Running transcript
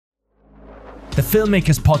The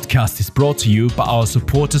Filmmakers Podcast is brought to you by our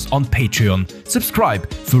supporters on Patreon.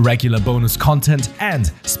 Subscribe for regular bonus content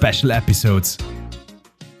and special episodes.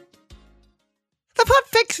 The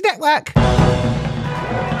Podfix Network.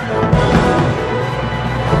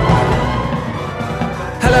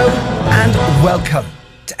 Hello and welcome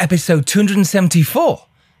to episode 274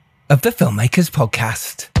 of the Filmmakers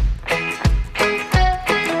Podcast.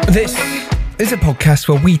 This is a podcast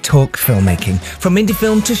where we talk filmmaking, from indie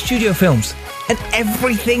film to studio films, and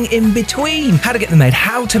everything in between. How to get them made,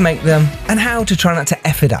 how to make them, and how to try not to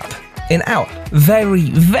F it up. In our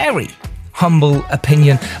very, very humble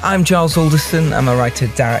opinion, I'm Giles Alderson. I'm a writer,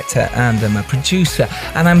 director, and I'm a producer,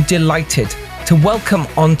 and I'm delighted to welcome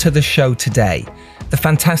onto the show today the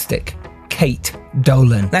fantastic Kate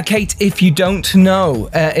Dolan. Now, Kate, if you don't know,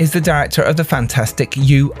 is the director of the fantastic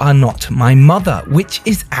You Are Not My Mother, which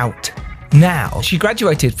is out now. She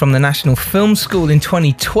graduated from the National Film School in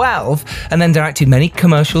 2012 and then directed many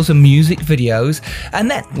commercials and music videos, and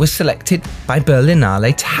then was selected by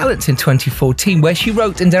Berlinale Talents in 2014, where she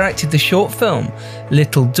wrote and directed the short film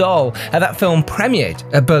Little Doll. That film premiered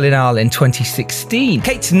at Berlinale in 2016.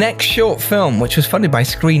 Kate's next short film, which was funded by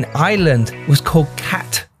Screen Island, was called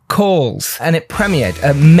Cat Calls, and it premiered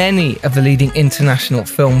at many of the leading international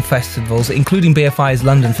film festivals, including BFI's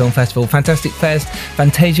London Film Festival, Fantastic Fest,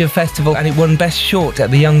 Fantasia Festival, and it won Best Short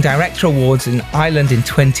at the Young Director Awards in Ireland in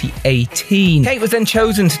 2018. Kate was then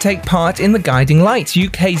chosen to take part in the Guiding Lights,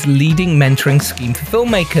 UK's leading mentoring scheme for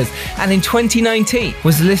filmmakers, and in 2019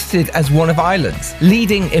 was listed as one of Ireland's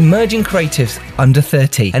leading emerging creatives under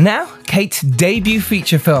 30. And now, Kate's debut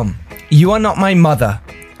feature film, You Are Not My Mother,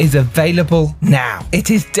 is available now. It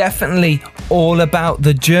is definitely all about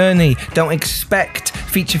the journey. Don't expect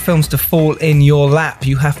feature films to fall in your lap.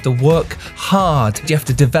 You have to work hard, you have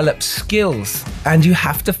to develop skills, and you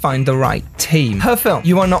have to find the right team. Her film,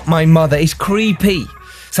 You Are Not My Mother, is creepy.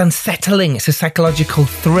 It's unsettling. It's a psychological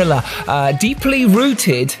thriller, deeply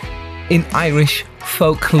rooted in Irish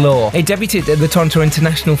folklore. It debuted at the Toronto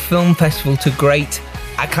International Film Festival to great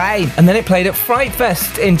acclaim, and then it played at Fright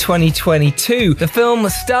Fest in 2022. The film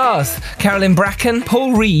stars Carolyn Bracken,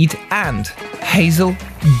 Paul Reed, and Hazel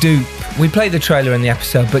Dupe. We played the trailer in the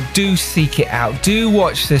episode, but do seek it out. Do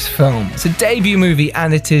watch this film. It's a debut movie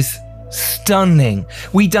and it is stunning.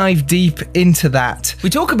 We dive deep into that.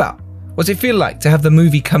 We talk about what's it feel like to have the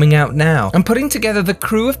movie coming out now, and putting together the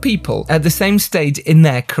crew of people at the same stage in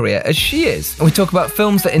their career as she is. And we talk about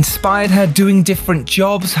films that inspired her, doing different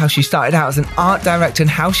jobs, how she started out as an art director, and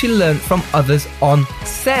how she learned from others on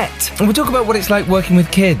set. And we talk about what it's like working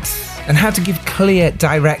with kids and how to give clear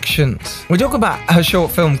directions. We talk about her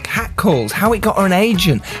short film Cat Calls, how it got her an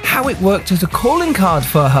agent, how it worked as a calling card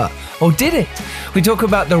for her, or did it? We talk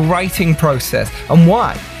about the writing process and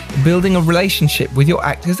why building a relationship with your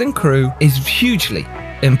actors and crew is hugely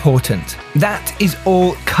important. That is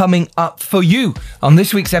all coming up for you on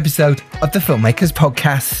this week's episode of the Filmmakers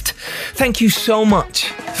Podcast. Thank you so much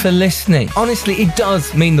for listening. Honestly, it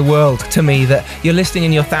does mean the world to me that you're listening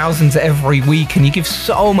in your thousands every week and you give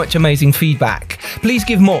so much amazing feedback. Please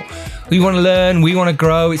give more. We want to learn, we want to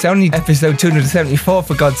grow. It's only episode 274,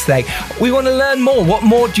 for God's sake. We want to learn more. What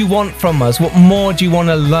more do you want from us? What more do you want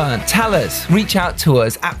to learn? Tell us, reach out to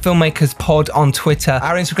us at FilmmakersPod on Twitter.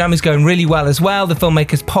 Our Instagram is going really well as well, the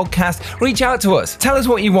Filmmakers Podcast. Reach out to us. Tell us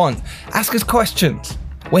what you want. Ask us questions.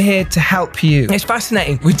 We're here to help you. It's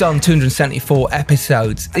fascinating. We've done 274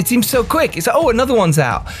 episodes. It seems so quick. It's like, oh, another one's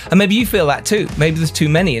out. And maybe you feel that too. Maybe there's too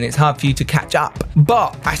many and it's hard for you to catch up.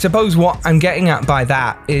 But I suppose what I'm getting at by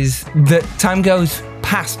that is that time goes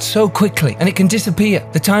past so quickly and it can disappear.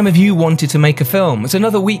 The time of you wanted to make a film. It's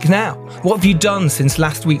another week now. What have you done since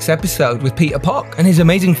last week's episode with Peter Pock and his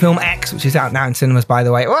amazing film X, which is out now in cinemas, by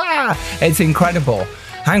the way? It's incredible.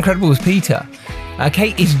 How incredible was Peter?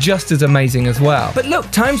 Kate is just as amazing as well. But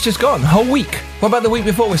look, time's just gone. Whole week. What about the week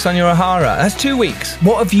before with Sonia O'Hara? That's 2 weeks.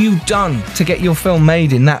 What have you done to get your film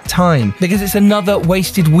made in that time? Because it's another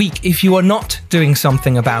wasted week if you are not doing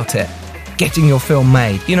something about it. Getting your film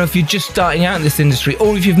made. You know, if you're just starting out in this industry,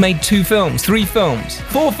 or if you've made 2 films, 3 films,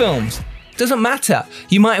 4 films, doesn't matter.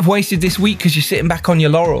 You might have wasted this week because you're sitting back on your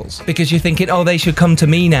laurels, because you're thinking, oh, they should come to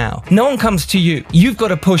me now. No one comes to you. You've got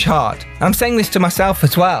to push hard. I'm saying this to myself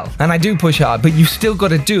as well, and I do push hard, but you've still got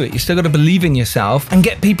to do it. You've still got to believe in yourself and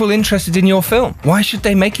get people interested in your film. Why should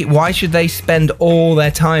they make it? Why should they spend all their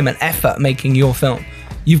time and effort making your film?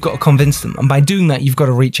 You've got to convince them, and by doing that, you've got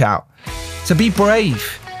to reach out. So be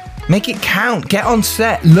brave. Make it count. Get on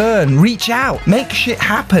set. Learn. Reach out. Make shit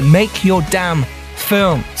happen. Make your damn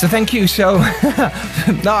film. So thank you. So,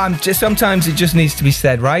 no, sometimes it just needs to be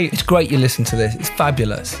said, right? It's great you listen to this. It's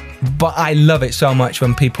fabulous. But I love it so much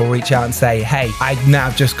when people reach out and say, hey, I've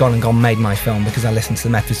now just gone and made my film because I listened to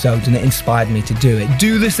some episodes and it inspired me to do it.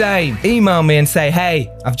 Do the same. Email me and say,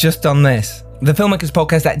 hey, I've just done this.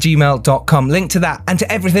 thefilmmakerspodcast@gmail.com. Link to that and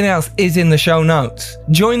to everything else is in the show notes.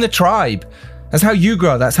 Join the tribe. That's how you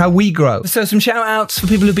grow. That's how we grow. So some shout outs for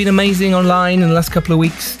people who've been amazing online in the last couple of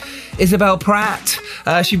weeks. Isabel Pratt,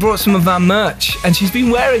 she brought some of our merch and she's been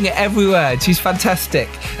wearing it everywhere. She's fantastic.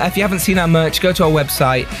 If you haven't seen our merch, go to our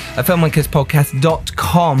website at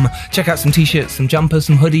filmmakerspodcast.com. Check out some t-shirts, some jumpers,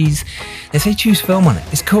 some hoodies. They say choose film on it.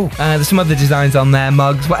 It's cool. There's some other designs on there,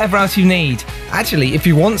 mugs, whatever else you need. Actually, if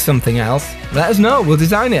you want something else, let us know. We'll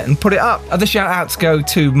design it and put it up. Other shout outs go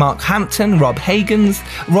to Mark Hampton, Rob Hagens,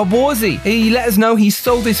 Rob Warsey. He let us know he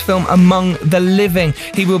sold his film Among the Living.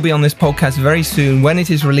 He will be on this podcast very soon when it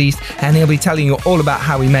is released, and he'll be telling you all about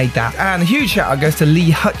how he made that. And a huge shout out goes to Lee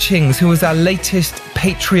Hutchings, who was our latest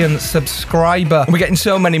Patreon subscriber. We're getting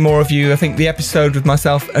so many more of you. I think the episode with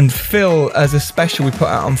myself and Phil as a special we put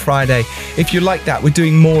out on Friday. If you like that, we're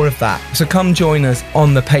doing more of that. So come join us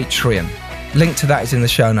on the Patreon. Link to that is in the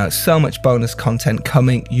show notes. So much bonus content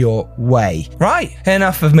coming your way. Right,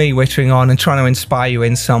 enough of me wittering on and trying to inspire you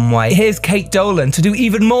in some way. Here's Kate Dolan to do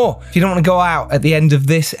even more. If you don't want to go out at the end of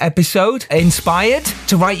this episode inspired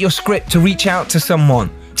to write your script, to reach out to someone,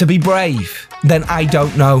 to be brave, then I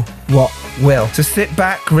don't know what will. So sit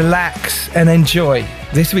back, relax, and enjoy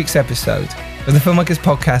this week's episode of the Filmmakers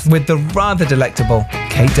Podcast with the rather delectable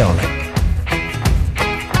Kate Dolan.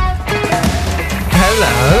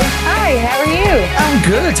 Hello. Hi, how are you? I'm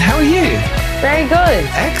good. How are you? Very good.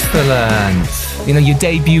 Excellent. You know, your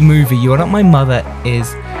debut movie, You're Not My Mother,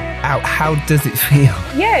 is out. How does it feel?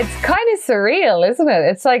 Yeah, it's kind of surreal, isn't it?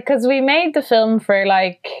 It's like, because we made the film for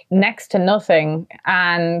like next to nothing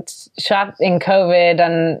and shot in COVID,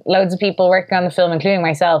 and loads of people working on the film, including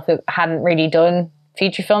myself, who hadn't really done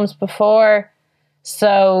feature films before.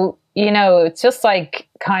 So, you know, it's just like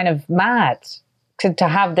kind of mad to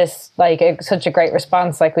have this like such a great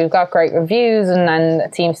response. Like, we've got great reviews and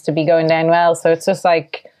it seems to be going down well. So it's just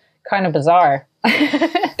like kind of bizarre.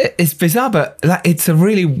 It's bizarre, but like, it's a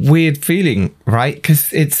really weird feeling, right?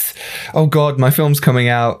 Because it's, oh God, my film's coming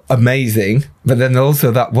out amazing. But then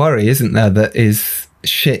also that worry, isn't there, that is,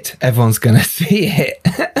 shit, everyone's going to see it.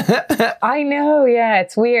 I know, yeah,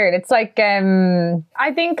 it's weird. It's like,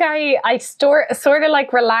 I think I sort of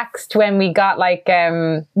like relaxed when we got like,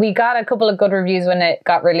 we got a couple of good reviews when it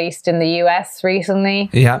got released in the US recently.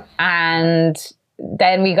 Yeah. And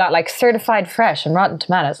then we got like certified fresh and Rotten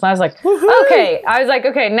Tomatoes. And I was like, woo-hoo! Okay. I was like,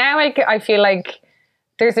 okay, now I feel like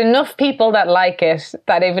there's enough people that like it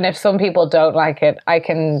that even if some people don't like it,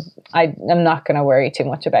 I'm not going to worry too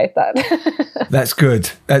much about that. That's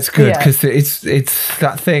good. That's good, because it's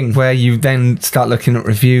that thing where you then start looking at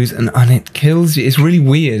reviews and it kills you. It's really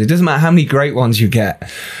weird. It doesn't matter how many great ones you get.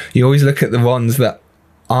 You always look at the ones that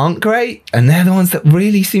aren't great, and they're the ones that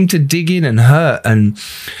really seem to dig in and hurt. And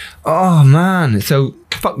oh man, so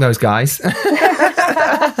fuck those guys.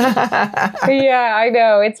 Yeah, I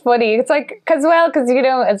know. It's funny. It's like, because you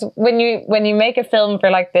know, it's when you make a film for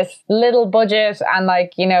like this little budget and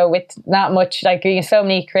like, you know, with not much, like, you know, so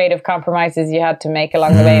many creative compromises you had to make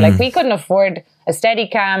along the way. Like, we couldn't afford a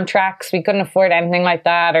Steadicam tracks. We couldn't afford anything like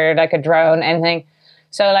that, or like a drone, anything.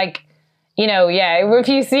 So like, you know, yeah, if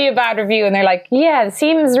you see a bad review and they're like, yeah, it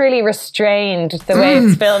seems really restrained the way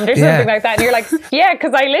it's filmed or something like that. And you're like, yeah,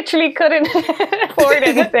 because I literally couldn't afford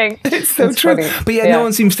anything. It's so true. Funny. But yeah, no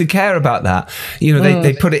one seems to care about that. You know,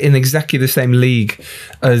 they put it in exactly the same league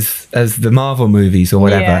as the Marvel movies or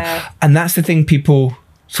whatever. Yeah. And that's the thing people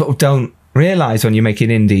sort of don't realize when you're making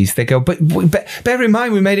indies. They go, but bear in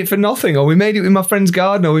mind, we made it for nothing, or we made it with my friend's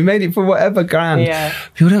garden, or we made it for whatever grand. Yeah.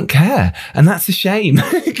 People don't care, and that's a shame,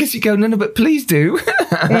 because you go, no, but please do.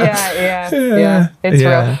 Yeah. It's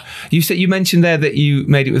rough. You mentioned there that you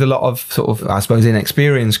made it with a lot of sort of, I suppose,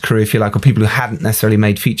 inexperienced crew, if you like, or people who hadn't necessarily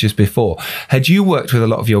made features before. Had you worked with a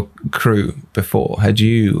lot of your crew before? Had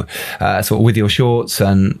you sort of with your shorts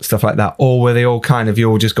and stuff like that, or were they all kind of, you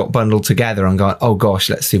all just got bundled together and gone, oh gosh,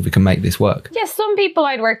 let's see if we can make this work? Yeah, some people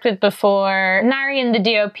I'd worked with before. Narian, the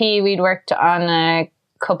DOP, we'd worked on a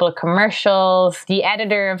couple of commercials. The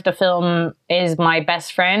editor of the film is my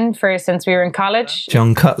best friend since we were in college.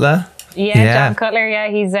 John Cutler. Yeah, John Cutler. Yeah,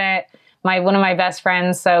 he's one of my best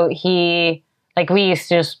friends. So we used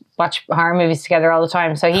to just watch horror movies together all the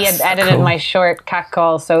time. So he had edited my short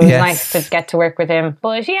Catcall, so it was nice to get to work with him.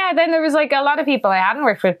 But yeah, then there was like a lot of people I hadn't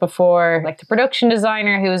worked with before, like the production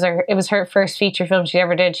designer, it was her first feature film she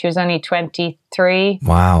ever did. She was only 23.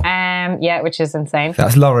 Wow. Yeah, which is insane.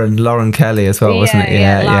 That's Lauren Kelly as well, wasn't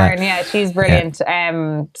it? Lauren, yeah, she's brilliant.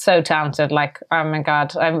 So talented. Like, oh my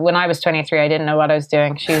God. When I was 23, I didn't know what I was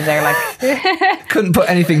doing. She was there like... Couldn't put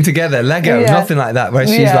anything together. Lego, nothing like that, where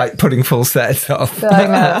she's like putting full sets off. I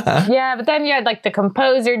know. Yeah, but then you had like the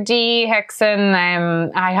composer, Dee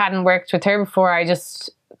Hexon. I hadn't worked with her before. I just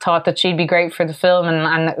thought that she'd be great for the film,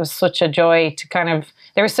 and it was such a joy to kind of...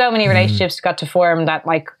 There were so many relationships got to form that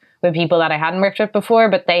like with people that I hadn't worked with before,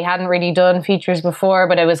 but they hadn't really done features before,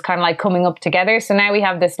 but it was kind of like coming up together. So now we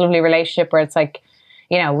have this lovely relationship where it's like,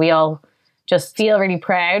 you know, we all just feel really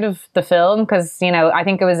proud of the film because, you know, I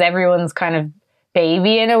think it was everyone's kind of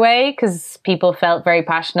baby in a way because people felt very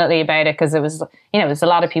passionately about it because it was, you know, it was a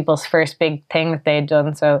lot of people's first big thing that they'd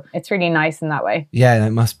done. So it's really nice in that way. Yeah, it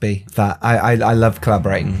must be that. I love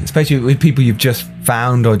collaborating, especially with people you've just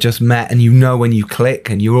found or just met, and you know when you click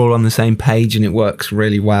and you're all on the same page and it works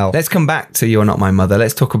really well. Let's come back to You're Not My Mother.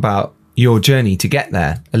 Let's talk about your journey to get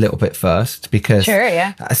there a little bit first, because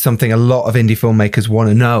something a lot of indie filmmakers want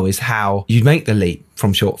to know is how you make the leap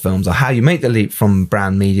from short films, or how you make the leap from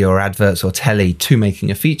brand media or adverts or telly to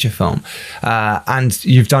making a feature film. And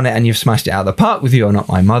you've done it and you've smashed it out of the park with You're Not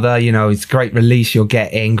My Mother. You know, it's a great release you're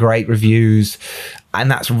getting, great reviews. And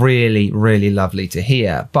that's really, really lovely to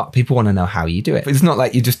hear. But people want to know how you do it. It's not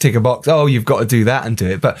like you just tick a box, oh, you've got to do that and do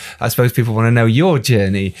it. But I suppose people want to know your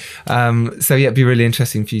journey. So yeah, it'd be really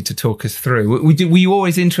interesting for you to talk us through. Were you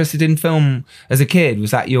always interested in film as a kid?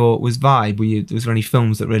 Was that was vibe? Was there any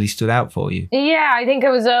films that really stood out for you? Yeah, I think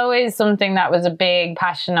it was always something that was a big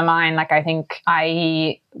passion of mine. Like, I think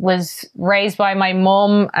I was raised by my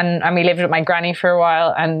mum and we lived with my granny for a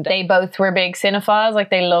while, and they both were big cinephiles. Like,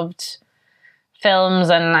 they loved films,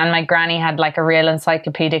 and my granny had like a real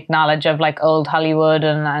encyclopedic knowledge of like old Hollywood,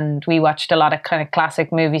 and we watched a lot of kind of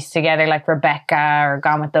classic movies together, like Rebecca or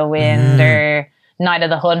Gone with the Wind or Night of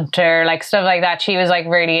the Hunter, like stuff like that. She was like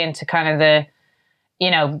really into kind of the, you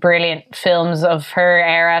know, brilliant films of her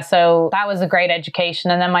era. So that was a great education.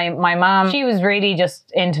 And then my mom, she was really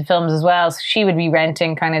just into films as well. So she would be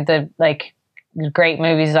renting kind of the like great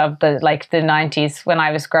movies of the like the 90s when I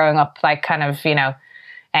was growing up, like kind of, you know,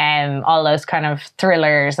 all those kind of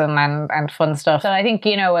thrillers and fun stuff. So I think,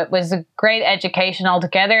 you know, it was a great education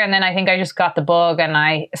altogether. And then I think I just got the bug and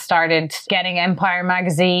I started getting Empire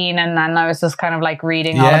magazine, and then I was just kind of like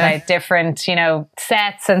reading all about different, you know,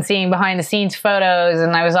 sets and seeing behind the scenes photos,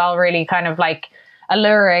 and I was all really kind of like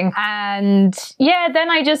alluring. And yeah, then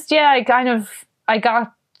I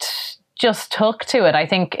got just took to it. I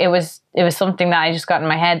think it was something that I just got in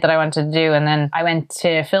my head that I wanted to do. And then I went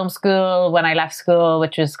to film school when I left school,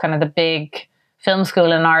 which was kind of the big film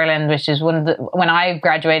school in Ireland, which is when I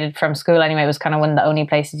graduated from school anyway, it was kind of one of the only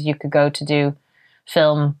places you could go to do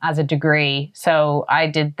film as a degree. So I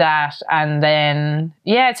did that, and then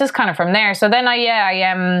it's just kind of from there. So then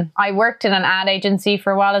I worked in an ad agency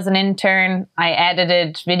for a while as an intern. I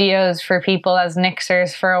edited videos for people as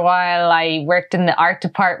nixers for a while. I worked in the art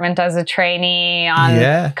department as a trainee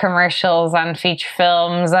on commercials and feature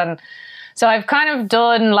films, and so I've kind of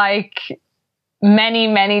done like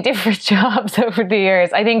many different jobs over the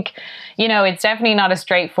years. I think, you know, it's definitely not a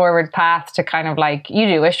straightforward path to kind of like, you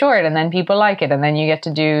do a short and then people like it and then you get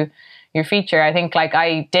to do your feature. I think like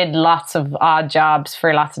I did lots of odd jobs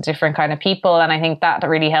for lots of different kind of people, and I think that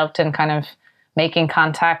really helped in kind of making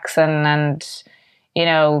contacts and you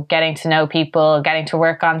know, getting to know people, getting to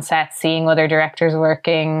work on sets, seeing other directors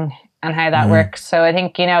working and how that works. So I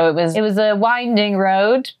think, you know, it was a winding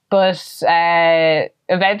road, but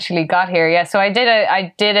eventually got here. Yeah. So I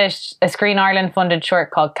did a Screen Ireland funded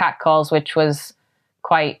short called Cat Calls, which was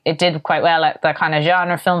it did quite well at the kind of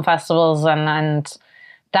genre film festivals, and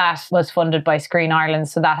that was funded by Screen Ireland.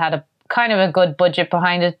 So that had a kind of a good budget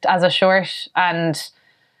behind it as a short. And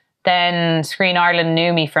then Screen Ireland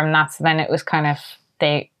knew me from that. So then it was kind of,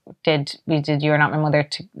 we did You're Not My Mother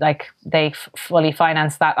to like, they fully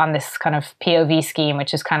financed that on this kind of POV scheme,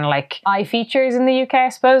 which is kind of like iFeatures in the UK, I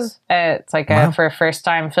suppose. It's like for first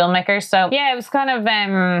time filmmakers. So yeah, it was kind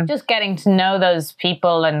of just getting to know those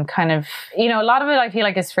people, and kind of, you know, a lot of it I feel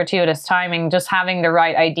like is fortuitous timing, just having the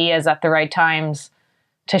right ideas at the right times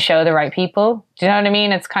to show the right people. Do you know what I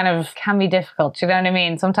mean? It's kind of can be difficult. Do you know what I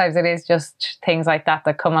mean? Sometimes it is just things like that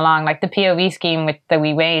come along, like the POV scheme that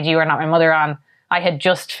we made You Are Not My Mother on. I had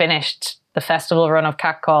just finished the festival run of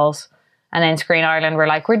Cat Calls, and then Screen Ireland were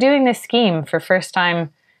like, we're doing this scheme for first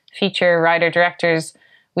time feature writer directors.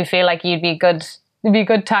 We feel like it'd be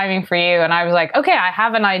good timing for you. And I was like, okay, I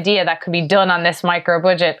have an idea that could be done on this micro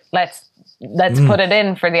budget. Let's put it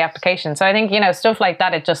in for the application. So I think, you know, stuff like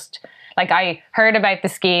that, it just like I heard about the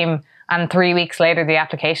scheme and 3 weeks later the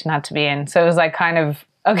application had to be in. So it was like kind of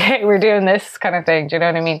okay, we're doing this kind of thing. Do you know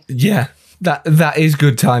what I mean? Yeah. That is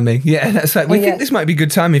good timing. Yeah, that's like, we think this might be good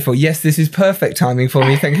timing for. Yes, this is perfect timing for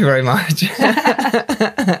me. Thank you very much.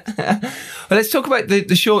 Well, let's talk about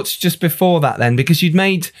the shorts just before that then, because you'd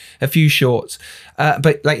made a few shorts.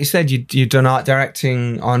 But like you said, you'd done art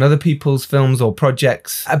directing on other people's films or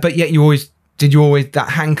projects. But yet that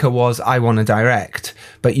hanker was, I want to direct,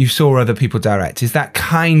 but you saw other people direct. Is that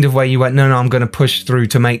kind of where you went, no, I'm going to push through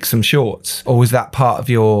to make some shorts? Or was that part of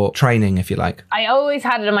your training, if you like? I always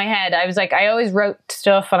had it in my head. I was like, I always wrote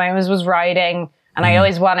stuff and I always was writing and I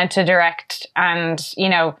always wanted to direct. And, you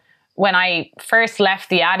know, when I first left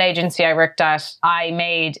the ad agency I worked at, I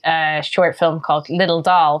made a short film called Little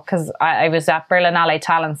Doll, because I was at Berlinale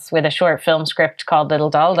Talents with a short film script called Little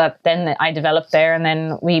Doll that then I developed there. And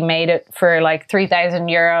then we made it for like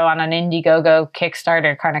 €3,000 on an Indiegogo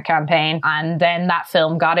Kickstarter kind of campaign. And then that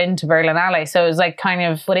film got into Berlinale. So it was like kind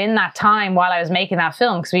of, but in that time while I was making that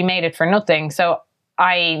film, because we made it for nothing. So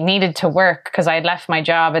I needed to work because I had left my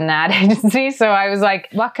job in the ad agency. So I was like,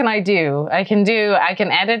 what can I do? I can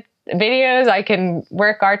edit videos, I can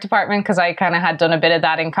work art department, because I kind of had done a bit of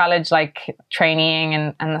that in college, like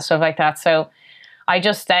training and stuff like that. So I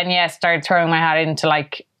just then, started throwing my hat into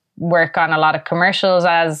like work on a lot of commercials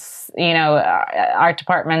as, you know, art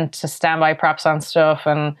department to standby props on stuff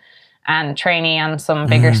and trainee on some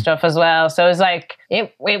bigger stuff as well. So it was like,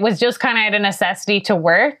 it was just kind of out of necessity to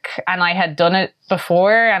work, and I had done it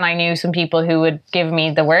before and I knew some people who would give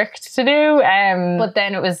me the work to do. But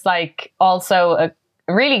then it was like also a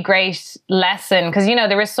really great lesson, because, you know,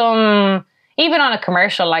 there was some, even on a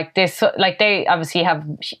commercial like this, like they obviously have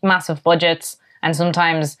massive budgets and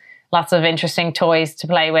sometimes lots of interesting toys to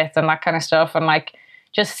play with and that kind of stuff. And like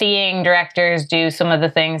just seeing directors do some of the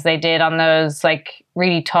things they did on those, like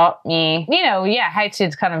really taught me, you know, how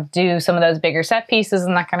to kind of do some of those bigger set pieces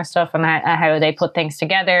and that kind of stuff, and how they put things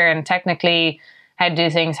together and technically how to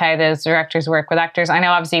do things, how those directors work with actors. I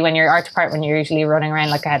know obviously when you're art department, you're usually running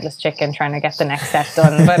around like a headless chicken trying to get the next set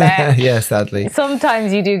done. But yeah, sadly.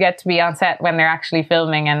 Sometimes you do get to be on set when they're actually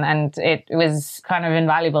filming, and it was kind of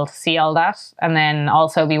invaluable to see all that. And then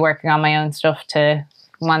also be working on my own stuff to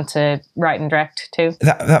want to write and direct too.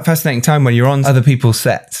 That fascinating time when you're on other people's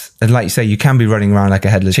sets. And like you say, you can be running around like a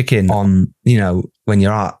headless chicken on, you know, when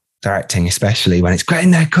you're art directing, especially when it's great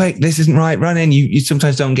in there, quick, this isn't right, run in. You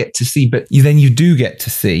sometimes don't get to see, but you do get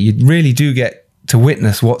to see. You really do get to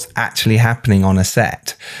witness what's actually happening on a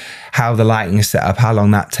set, how the lighting is set up, how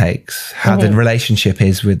long that takes, how the relationship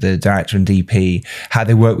is with the director and DP, how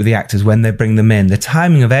they work with the actors when they bring them in, the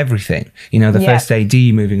timing of everything. You know, the first AD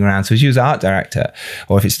moving around. So as you as art director,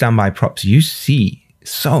 or if it's standby props, you see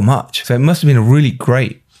so much. So it must have been a really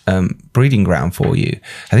great breeding ground for you.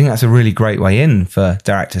 I think that's a really great way in for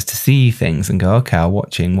directors to see things and go, okay, I'm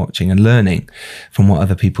watching and learning from what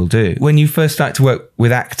other people do. When you first start to work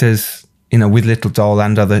with actors, you know, with Little Doll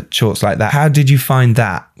and other shorts like that, how did you find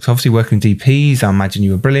that? So obviously working with DPs, I imagine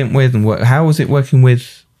you were brilliant with, and how was it working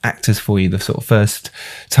with actors for you the sort of first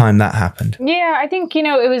time that happened? Yeah, I think, you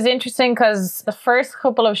know, it was interesting because the first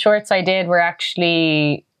couple of shorts I did were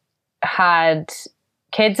actually had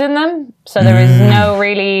kids in them, so there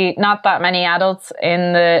was not that many adults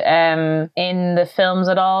in the films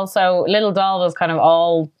at all. So Little Doll was kind of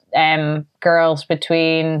all girls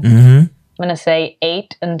between I'm gonna say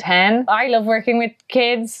 8 and 10. I love working with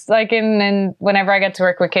kids, like and whenever I get to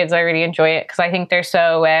work with kids I really enjoy it, because I think they're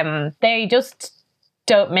so they just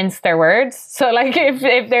don't mince their words. So like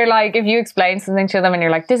if they're like, if you explain something to them and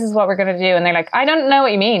you're like, this is what we're gonna do, and they're like, I don't know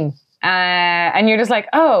what you mean. And you're just like,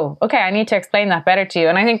 oh, okay, I need to explain that better to you.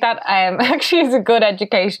 And I think that actually is a good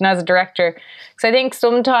education as a director. Because I think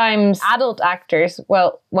sometimes adult actors,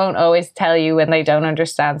 won't always tell you when they don't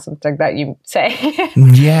understand something that you say.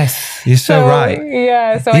 Yes, you're so right.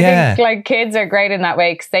 Yeah, so I think like kids are great in that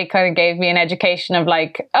way, because they kind of gave me an education of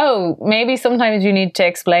like, oh, maybe sometimes you need to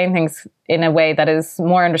explain things in a way that is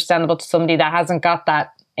more understandable to somebody that hasn't got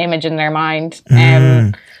that image in their mind.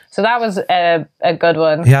 So that was a good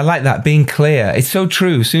one. Yeah, I like that, being clear. It's so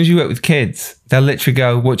true. As soon as you work with kids, they'll literally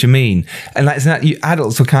go, what do you mean? And like that,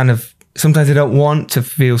 adults will kind of, sometimes they don't want to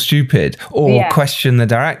feel stupid or question the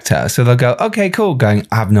director. So they'll go, okay, cool, going,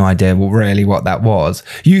 I have no idea what that was.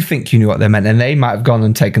 You think you knew what they meant, and they might have gone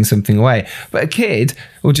and taken something away. But a kid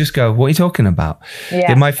will just go, what are you talking about?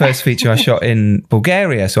 Yeah. In my first feature I shot in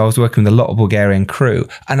Bulgaria, so I was working with a lot of Bulgarian crew,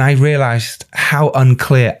 and I realised how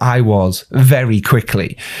unclear I was very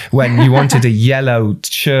quickly. When you wanted a yellow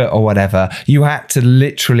shirt or whatever, you had to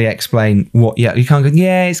literally explain what, you can't go,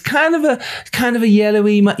 it's kind of a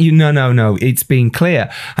yellowy, no, no. It's been clear.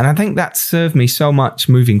 And I think that's served me so much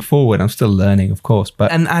moving forward. I'm still learning, of course.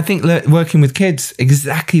 And I think working with kids,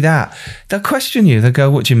 exactly that. They'll question you. They'll go,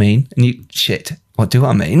 what do you mean? And you, shit, what do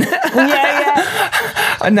I mean?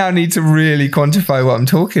 I now need to really quantify what I'm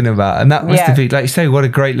talking about. And that must have been, like you say, what a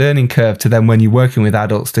great learning curve to then when you're working with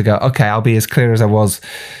adults to go, okay, I'll be as clear as I was.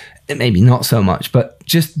 Maybe not so much, but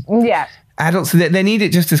just adults, they need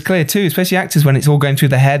it just as clear too, especially actors when it's all going through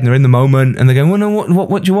their head and they're in the moment and they're going, well, no,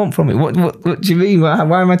 what do you want from it? What do you mean?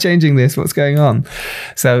 Why am I changing this? What's going on?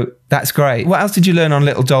 So that's great. What else did you learn on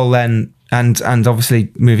Little Doll then? And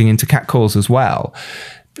obviously moving into Catcalls as well,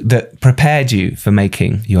 that prepared you for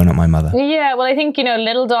making You're Not My Mother? Yeah, well, I think,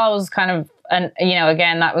 Little Doll was kind of,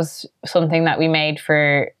 again, that was something that we made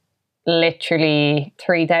for literally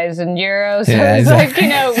 €3,000. So it was exactly.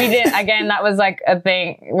 We did, again, that was like a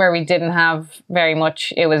thing where we didn't have very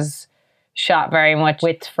much. It was shot very much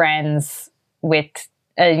with friends, with,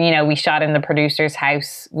 we shot in the producer's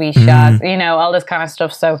house. We shot, all this kind of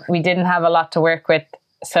stuff. So we didn't have a lot to work with.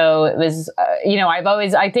 So it was,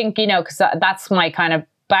 I think, because that's my kind of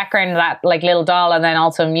background, that like Little Doll, and then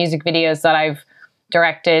also music videos that I've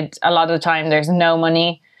directed. A lot of the time there's no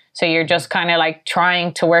money, so you're just kind of like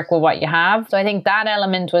trying to work with what you have. So I think that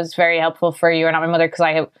element was very helpful for You're Not My Mother,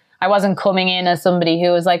 because I wasn't coming in as somebody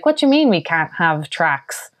who was like, what do you mean we can't have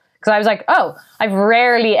tracks? Because I was like, oh, I've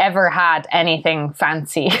rarely ever had anything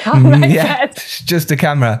fancy on my set. Just a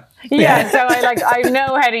camera. So I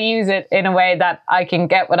know how to use it in a way that I can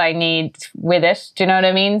get what I need with it. Do you know what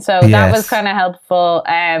I mean? So that was kind of helpful.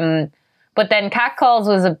 But then Catcalls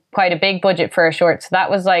was quite a big budget for a short. So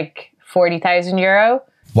that was like €40,000.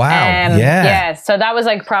 Wow. So that was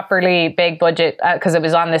like properly big budget, because it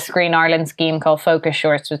was on the Screen Ireland scheme called Focus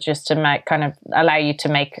Shorts, which is to kind of allow you to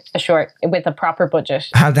make a short with a proper budget.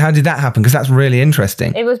 How did that happen? Because that's really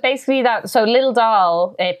interesting. It was basically that. So Little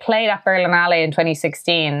Doll, it played at Berlinale in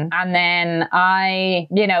 2016. And then I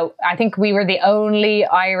think we were the only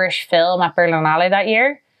Irish film at Berlinale that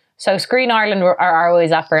year. So Screen Ireland are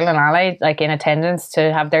always at Berlinale, like in attendance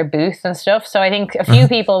to have their booth and stuff. So I think a few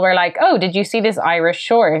people were like, oh, did you see this Irish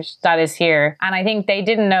short that is here? And I think they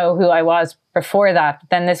didn't know who I was before that.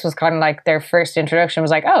 Then this was kind of like their first introduction,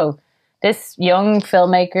 was like, oh, this young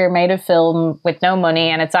filmmaker made a film with no money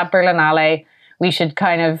and it's at Berlinale. We should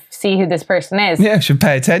kind of see who this person is. Yeah, should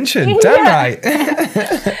pay attention. Damn right.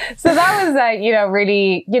 So that was,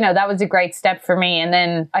 really, that was a great step for me. And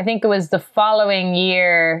then I think it was the following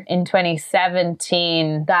year in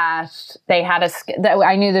 2017 that they had that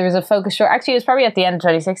I knew there was a focus short. Actually, it was probably at the end of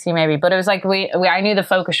 2016 maybe. But it was like I knew the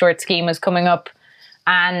focus short scheme was coming up.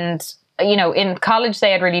 And, in college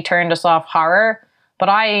they had really turned us off horror. But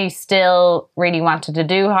I still really wanted to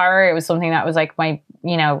do horror. It was something that was like my,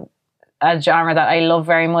 a genre that I love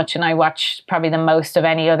very much, and I watch probably the most of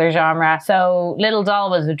any other genre. So Little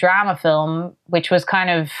Doll was a drama film, which was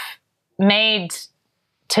kind of made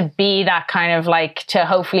to be that kind of like, to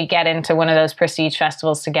hopefully get into one of those prestige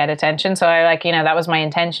festivals to get attention. So I that was my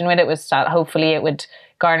intention with it, was that hopefully it would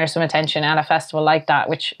garner some attention at a festival like that,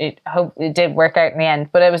 which it did work out in the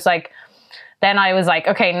end. But it was like, then I was like,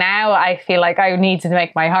 okay, now I feel like I need to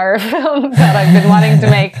make my horror film that I've been wanting to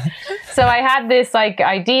make. So I had this like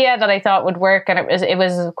idea that I thought would work, and it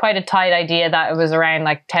was quite a tight idea that it was around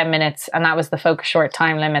like 10 minutes, and that was the focus short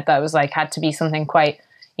time limit. That was like, had to be something quite,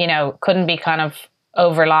 couldn't be kind of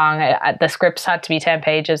over long. The scripts had to be 10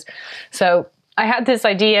 pages. So I had this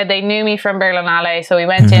idea. They knew me from Berlinale, so we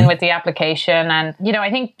went in with the application. And, I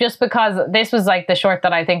think just because this was like the short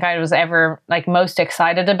that I think I was ever like most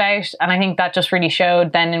excited about. And I think that just really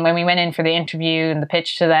showed then when we went in for the interview and the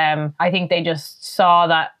pitch to them. I think they just saw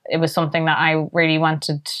that it was something that I really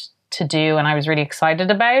wanted to do and I was really excited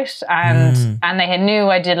about. And they knew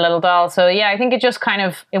I did Little Doll. So yeah, I think it just kind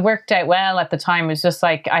of, it worked out well at the time. It was just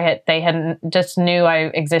like they just knew I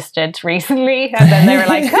existed recently. And then they were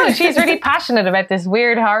like, oh, she's really passionate about this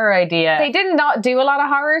weird horror idea. They did not do a lot of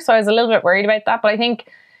horror, so I was a little bit worried about that. But I think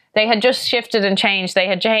they had just shifted and changed. They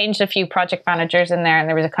had changed a few project managers in there, and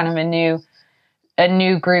there was a kind of a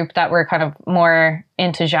new group that were kind of more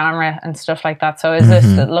into genre and stuff like that. So I was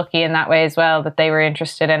just lucky in that way as well that they were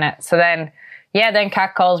interested in it. So then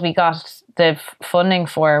Catcalls we got the funding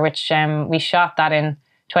for, which we shot that in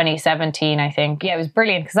 2017, I think. Yeah, it was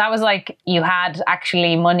brilliant because that was like you had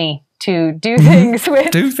actually money to do things with.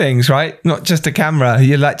 Do things, right? Not just a camera.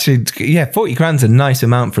 You'll actually, 40 grand's a nice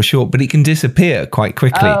amount for a short, but it can disappear quite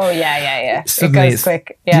quickly. Oh, yeah. Suddenly it goes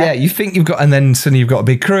quick. Yeah, you think you've got, and then suddenly you've got a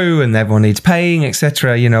big crew and everyone needs paying,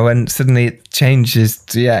 etc. And suddenly it changes.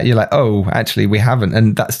 You're like, oh, actually we haven't.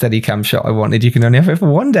 And that Steadicam shot I wanted, you can only have it for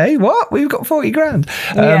one day. What? We've got 40 grand.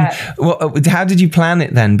 How did you plan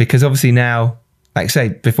it then? Because obviously now, like say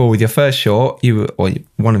before with your first short, or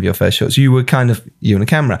one of your first shots, you were kind of you and a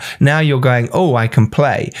camera. Now you're going, oh, I can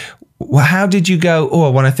play. Well, how did you go, oh, I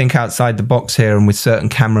want to think outside the box here and with certain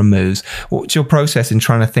camera moves? What's your process in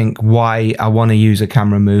trying to think why I want to use a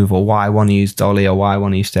camera move, or why I want to use dolly, or why I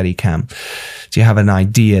want to use Steadicam? Do you have an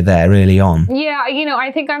idea there early on? Yeah,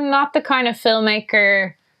 I think I'm not the kind of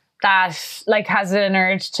filmmaker that like has an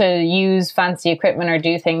urge to use fancy equipment or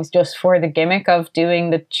do things just for the gimmick of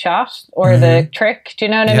doing the shot or the trick. Do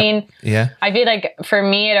you know what I mean? Yeah. I feel like for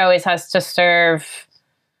me, it always has to serve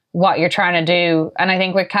what you're trying to do. And I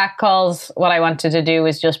think with Catcalls, what I wanted to do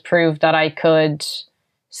was just prove that I could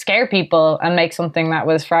scare people and make something that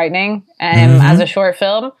was frightening as a short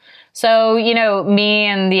film. So, me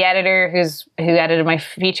and the editor who edited my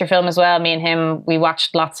feature film as well, me and him, we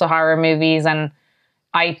watched lots of horror movies, and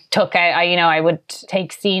I would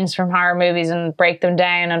take scenes from horror movies and break them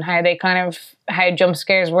down on how jump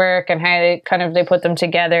scares work and how they put them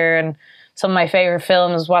together, and some of my favorite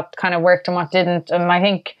films, what kind of worked and what didn't. And I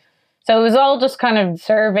think, so it was all just kind of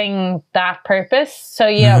serving that purpose. So,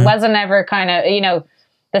 it wasn't ever kind of,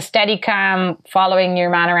 the Steadicam following your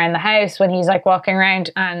man around the house when he's like walking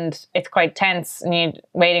around and it's quite tense and you're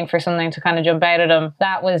waiting for something to kind of jump out at him.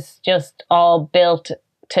 That was just all built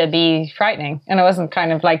to be frightening, and it wasn't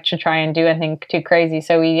kind of like to try and do anything too crazy.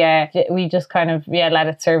 So we just kind of let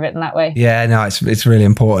it serve it in that way. Yeah, no, it's really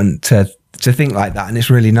important to think like that, and it's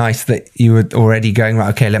really nice that you were already going, right,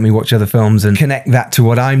 okay, let me watch other films and connect that to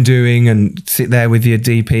what I'm doing and sit there with your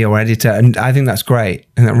DP or editor, and I think that's great,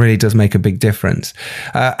 and that really does make a big difference.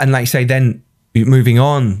 And like you say, then moving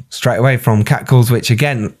on straight away from Catcalls, which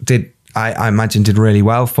again I imagine did really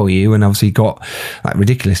well for you, and obviously got like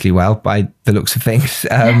ridiculously well by the looks of things.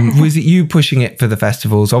 Was it you pushing it for the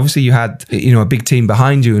festivals? Obviously you had a big team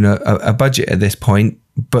behind you and a budget at this point,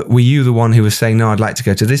 but were you the one who was saying, no, I'd like to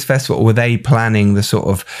go to this festival, or were they planning the sort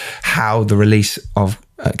of how the release of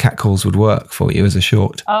Catcalls would work for you as a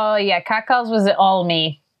short? Oh yeah, Catcalls was all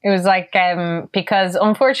me. It was like, because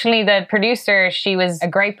unfortunately the producer, she was a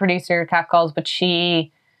great producer of Catcalls, but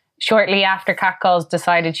she shortly after Catcalls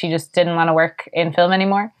decided she just didn't want to work in film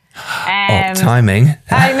anymore. Timing.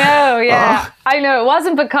 I know, yeah. Oh. I know, it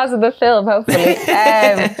wasn't because of the film, hopefully.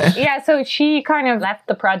 So she kind of left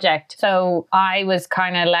the project. So I was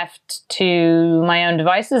kind of left to my own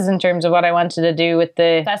devices in terms of what I wanted to do with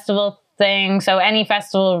the festival thing. So any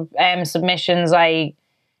festival submissions I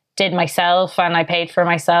did myself, and I paid for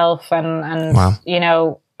myself, and wow.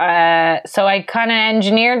 So I kind of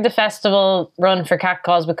engineered the festival run for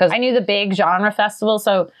Catcalls because I knew the big genre festival.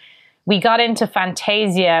 So we got into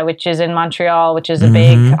Fantasia, which is in Montreal, which is a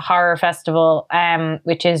big horror festival,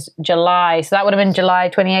 which is July. So that would have been July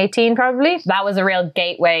 2018, probably. That was a real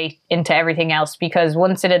gateway into everything else, because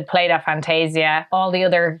once it had played at Fantasia, all the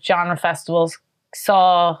other genre festivals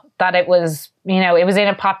saw that it was, it was in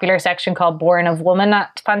a popular section called Born of Woman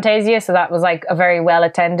at Fantasia. So that was like a very well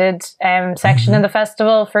attended section of the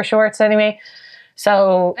festival for shorts anyway.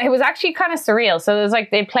 So it was actually kind of surreal. So it was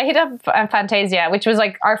like they played at Fantasia, which was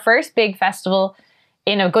like our first big festival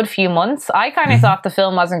in a good few months. I kind of thought the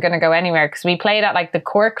film wasn't going to go anywhere, because we played at like the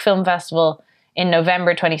Cork Film Festival in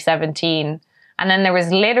November 2017. And then there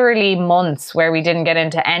was literally months where we didn't get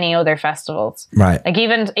into any other festivals. Right. Like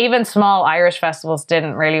even small Irish festivals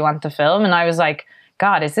didn't really want to film. And I was like,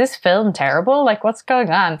 God, is this film terrible? Like, what's going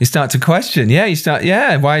on? You start to question.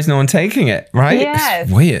 Why is no one taking it? Right? Yeah.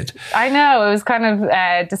 It's weird. I know. It was kind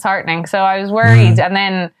of disheartening. So I was worried. And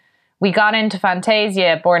then we got into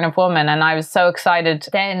Fantasia, Born of Woman, and I was so excited.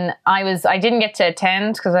 Then I didn't get to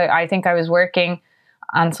attend because I think I was working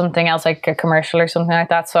on something else, like a commercial or something like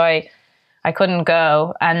that. So I couldn't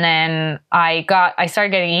go. And then I started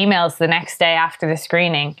getting emails the next day after the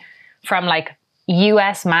screening from like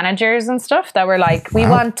US managers and stuff that were like, we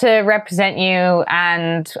want to represent you.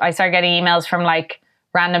 And I started getting emails from like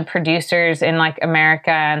random producers in like America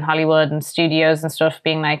and Hollywood and studios and stuff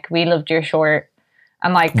being like, we loved your short.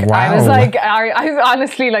 And like, I was like, I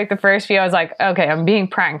honestly, like the first few, I was like, okay, I'm being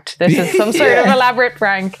pranked. This is some sort of elaborate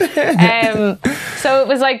prank. So it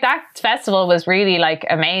was like, that festival was really like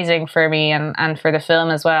amazing for me and for the film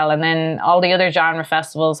as well. And then all the other genre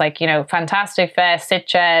festivals, like, Fantastic Fest,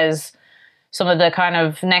 Sitges, some of the kind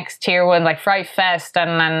of next tier ones like Fright Fest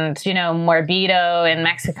and you know, Morbido in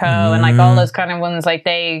Mexico and like all those kind of ones, like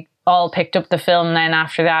they all picked up the film then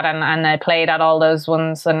after that and they played at all those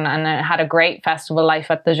ones and it had a great festival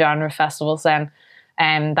life at the genre festivals then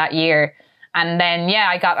that year. And then, yeah,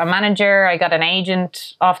 I got a manager, I got an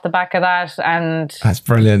agent off the back of that. And that's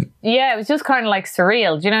brilliant. Yeah, it was just kind of like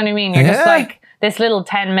surreal. Do you know what I mean? You're just like, this little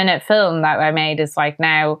 10-minute film that I made is like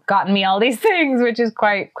now gotten me all these things, which is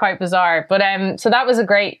quite bizarre. But so that was a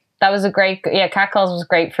great, Catcalls was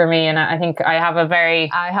great for me. And I think I have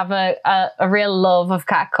a real love of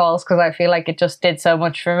Catcalls because I feel like it just did so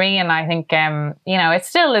much for me. And I think, you know, it's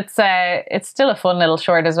still a fun little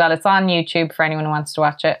short as well. It's on YouTube for anyone who wants to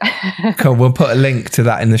watch it. Cool. We'll put a link to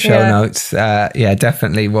that in the show notes.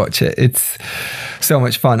 Definitely watch it. It's so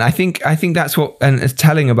much fun. I think that's what, and it's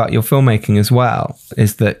telling about your filmmaking as well,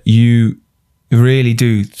 is that you really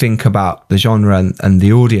do think about the genre and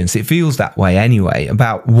the audience. It feels that way anyway,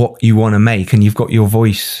 about what you want to make, and you've got your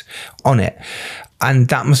voice on it. And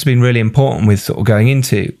that must have been really important with sort of going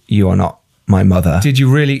into You Are Not My Mother. Did you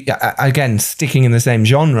really, again, sticking in the same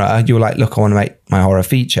genre, you were like, look, I want to make my horror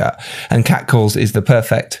feature, and Catcalls is the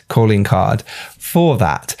perfect calling card for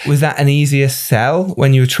that. Was that an easier sell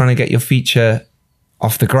when you were trying to get your feature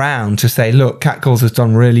off the ground to say, look, Catcalls has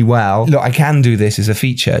done really well. Look, I can do this as a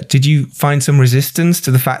feature. Did you find some resistance to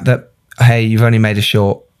the fact that, hey, you've only made a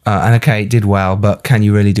short and okay, it did well, but can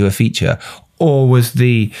you really do a feature? Or was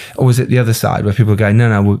it the other side where people go,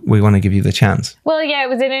 no, we want to give you the chance? Well, yeah, it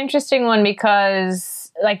was an interesting one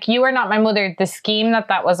because like You Are Not My Mother, the scheme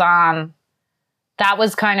that was on, that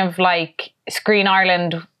was kind of like Screen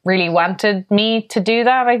Ireland really wanted me to do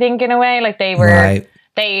that, I think, in a way. Like they were,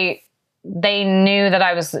 they knew that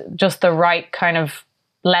I was just the right kind of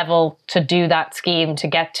level to do that scheme to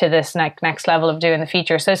get to this next level of doing the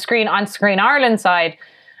feature. So Screen Ireland side,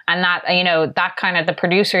 and that, you know, that kind of the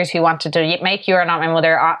producers who wanted to make You Are Not My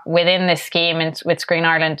Mother within this scheme with Screen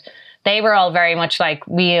Ireland, they were all very much like,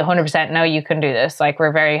 we 100% know you can do this. Like,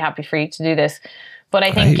 we're very happy for you to do this. But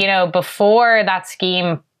I think, you know, before that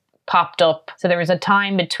scheme popped up, so there was a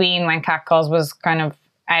time between when Catcalls was kind of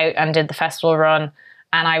out and did the festival run,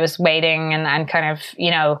 and I was waiting and kind of,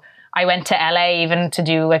 you know, I went to LA even to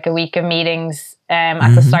do like a week of meetings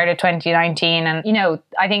at the start of 2019. And, you know,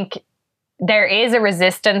 I think there is a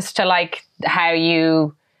resistance to like how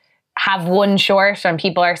you have one short and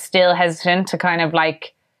people are still hesitant to kind of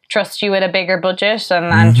like trust you with a bigger budget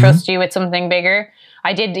and trust you with something bigger.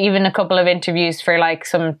 I did even a couple of interviews for like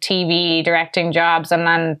some TV directing jobs, and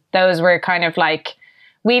then those were kind of like,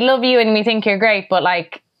 we love you and we think you're great, but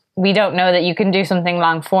like, we don't know that you can do something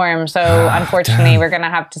long form. So unfortunately, we're going to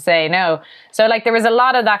have to say no. So like there was a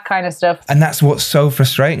lot of that kind of stuff. And that's what's so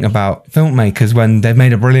frustrating about filmmakers when they've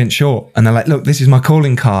made a brilliant short and they're like, look, this is my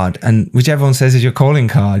calling card. And which everyone says is your calling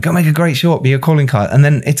card. Go make a great short, be your calling card. And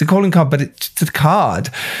then it's a calling card, but it's a card.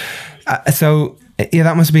 So yeah,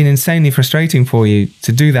 that must have been insanely frustrating for you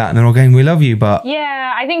to do that. And they're all going, we love you, but...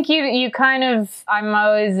 Yeah, I think you kind of... I'm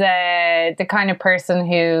always the kind of person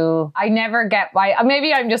who... I never get why...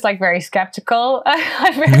 Maybe I'm just like very skeptical.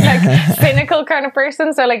 I'm very like cynical kind of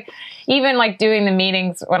person. So like even like doing the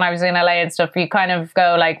meetings when I was in LA and stuff, you kind of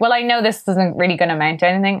go like, well, I know this isn't really going to amount to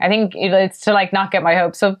anything. I think it's to like not get my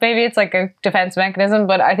hopes up. Maybe it's like a defense mechanism,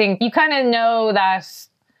 but I think you kind of know that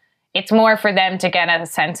it's more for them to get a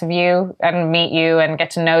sense of you and meet you and get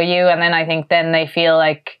to know you. And then I think then they feel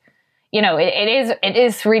like, you know, it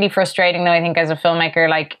is really frustrating though, I think, as a filmmaker,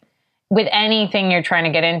 like with anything you're trying to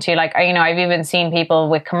get into, like, you know, I've even seen people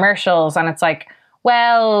with commercials and it's like,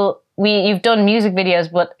 well, you've done music videos,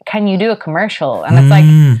 but can you do a commercial? And it's like,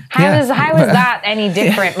 how is that any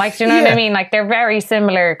different? Like, do you know what I mean? Like they're very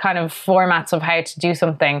similar kind of formats of how to do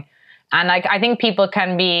something. And like, I think people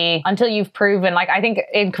can be, until you've proven, like, I think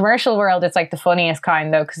in commercial world, it's like the funniest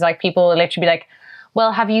kind though. Cause like people will literally be like,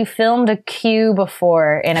 well, have you filmed a cue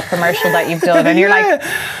before in a commercial that you've done? And you're like,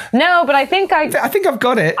 no, but I think I've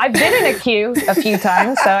got it. I've been in a queue a few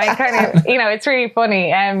times. So I kind of, you know, it's really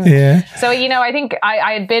funny. So, you know, I think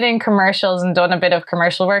I had been in commercials and done a bit of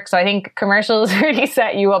commercial work. So I think commercials really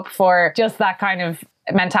set you up for just that kind of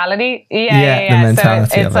mentality. The mentality.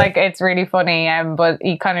 So it's like, it's really funny, but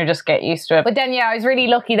you kind of just get used to it. But then, yeah, I was really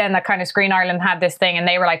lucky then that kind of Screen Ireland had this thing and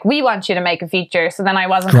they were like, we want you to make a feature. So then I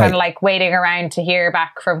wasn't kind of like waiting around to hear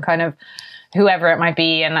back from kind of whoever it might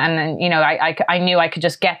be. And you know, I knew I could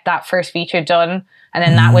just get that first feature done. And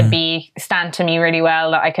then that would be stand to me really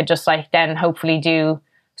well, that I could just like then hopefully do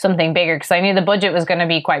something bigger. Because I knew the budget was going to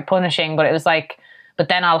be quite punishing, but it was like, but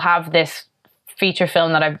then I'll have this feature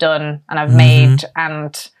film that I've done and I've made,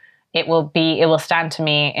 and it will stand to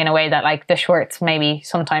me in a way that like the shorts maybe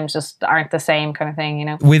sometimes just aren't the same kind of thing, you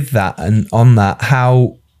know. With that and on that,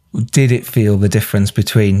 how did it feel, the difference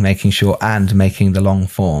between making short and making the long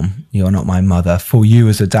form, You're Not My Mother, for you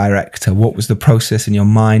as a director? What was the process in your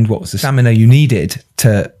mind? What was the stamina you needed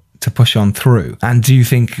to push on through? And do you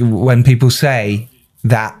think when people say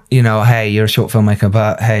that, you know, hey, you're a short filmmaker,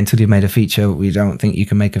 but hey, until you've made a feature, we don't think you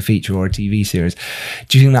can make a feature or a TV series,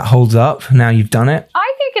 do you think that holds up now you've done it?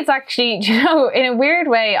 I think it's actually, you know, in a weird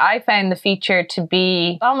way, I found the feature to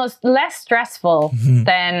be almost less stressful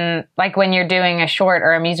than like when you're doing a short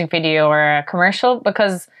or a music video or a commercial,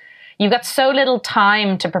 because you've got so little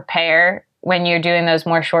time to prepare when you're doing those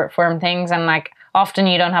more short form things, and like often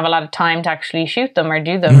you don't have a lot of time to actually shoot them or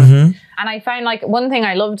do them. And I found like one thing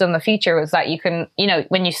I loved on the feature was that you can, you know,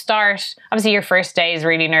 when you start, obviously your first day is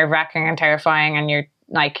really nerve wracking and terrifying, and you're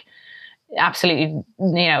like absolutely,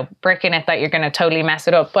 you know, bricking it that you're going to totally mess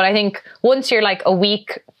it up. But I think once you're like a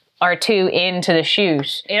week or two into the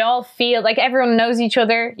shoot, it all feels like everyone knows each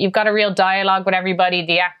other. You've got a real dialogue with everybody,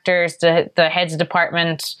 the actors, the heads of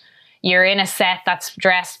department. You're in a set that's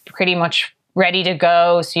dressed pretty much ready to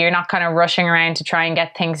go, so you're not kind of rushing around to try and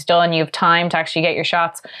get things done. You have time to actually get your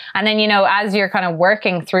shots. And then, you know, as you're kind of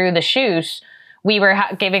working through the shoot, we were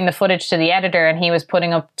giving the footage to the editor, and he was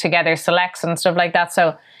putting up together selects and stuff like that.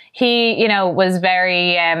 So he, you know, was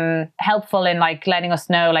very helpful in like letting us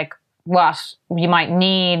know like what you might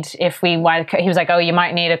need if we want. He was like, oh, you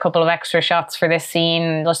might need a couple of extra shots for this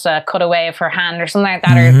scene, just a cutaway of her hand or something like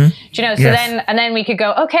that, or you know. So then we could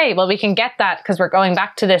go, okay, well, we can get that because we're going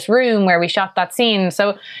back to this room where we shot that scene.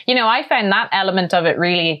 So, you know, I found that element of it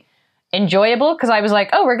really enjoyable, because I was like,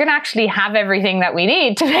 oh, we're gonna actually have everything that we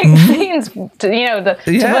need to make the scenes, to, you know, to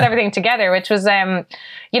put everything together, which was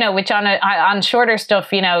you know, which on shorter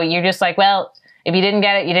stuff, you know, you're just like, well, if you didn't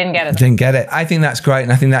get it, you didn't get it. Didn't get it. I think that's great.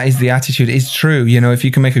 And I think that is the attitude. It's true. You know, if you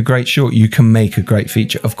can make a great short, you can make a great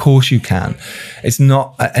feature. Of course you can. It's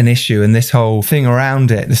not an issue. And this whole thing around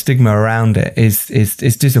it, the stigma around it is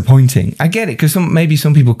disappointing. I get it, because maybe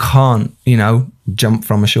some people can't, you know, jump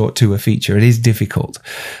from a short to a feature. It is difficult.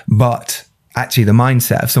 But actually the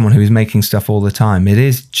mindset of someone who is making stuff all the time, it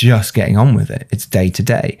is just getting on with it. It's day to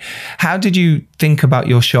day. How did you think about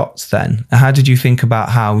your shots then? How did you think about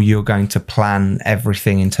how you're going to plan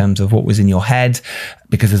everything in terms of what was in your head?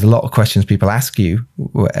 Because there's a lot of questions people ask you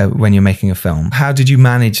when you're making a film. How did you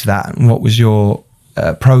manage that? And what was your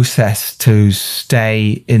process to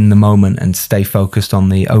stay in the moment and stay focused on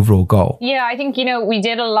the overall goal? Yeah, I think, you know, we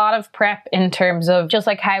did a lot of prep in terms of just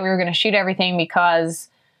like how we were going to shoot everything, because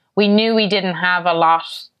we knew we didn't have a lot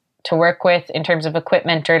to work with in terms of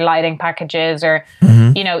equipment or lighting packages or,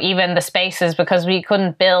 you know, even the spaces, because we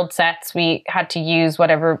couldn't build sets. We had to use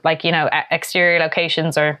whatever, like, you know, exterior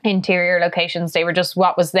locations or interior locations. They were just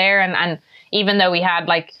what was there. And even though we had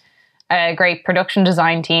like a great production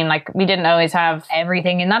design team, like we didn't always have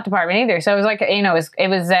everything in that department either. So it was like, you know, it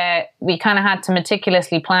was we kind of had to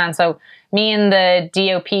meticulously plan. So me and the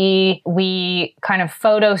DOP, we kind of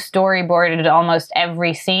photo storyboarded almost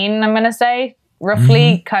every scene, I'm going to say,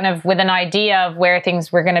 roughly, kind of with an idea of where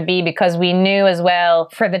things were going to be, because we knew as well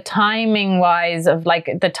for the timing wise of like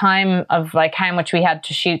the time of like how much we had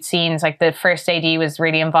to shoot scenes. Like the first AD was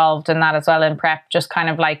really involved in that as well in prep, just kind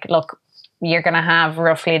of like, look, you're going to have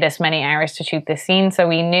roughly this many hours to shoot this scene. So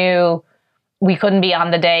we knew we couldn't be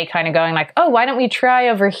on the day kind of going like, oh, why don't we try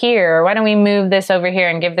over here? Or why don't we move this over here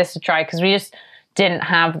and give this a try? Because we just didn't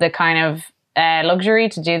have the kind of luxury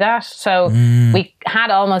to do that. So we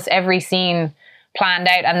had almost every scene planned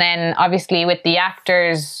out. And then obviously with the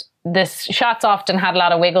actors, the shots often had a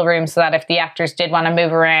lot of wiggle room, so that if the actors did want to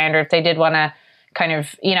move around, or if they did want to kind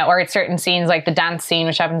of, you know, or at certain scenes like the dance scene,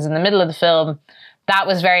 which happens in the middle of the film, that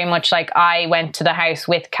was very much like I went to the house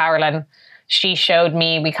with Carolyn. She showed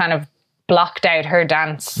me, we kind of blocked out her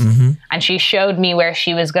dance and she showed me where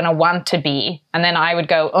she was going to want to be. And then I would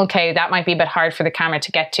go, okay, that might be a bit hard for the camera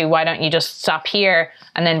to get to. Why don't you just stop here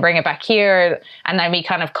and then bring it back here? And then we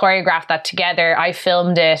kind of choreographed that together. I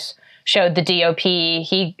filmed it, showed the DOP.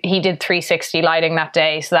 He did 360 lighting that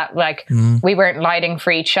day. So that like, we weren't lighting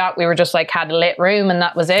for each shot. We were just like had a lit room and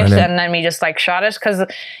that was it. Brilliant. And then we just like shot it. Cause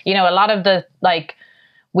you know, a lot of the, like,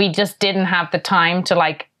 we just didn't have the time to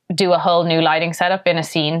like do a whole new lighting setup in a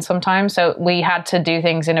scene sometimes. So we had to do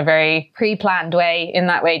things in a very pre-planned way in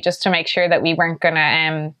that way, just to make sure that we weren't going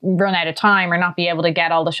to run out of time or not be able to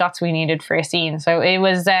get all the shots we needed for a scene. So it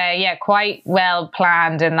was, quite well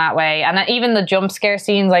planned in that way. And even the jump scare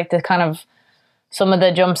scenes, like the kind of, some of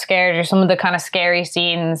the jump scares or some of the kind of scary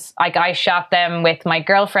scenes, like I shot them with my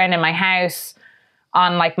girlfriend in my house.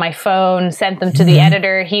 on like my phone, sent them to the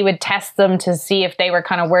editor. He would test them to see if they were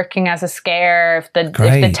kind of working as a scare, if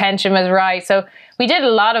the tension was right. So we did a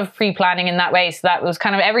lot of pre-planning in that way. So that was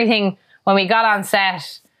kind of everything. When we got on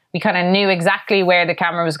set, we kind of knew exactly where the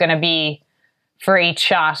camera was going to be for each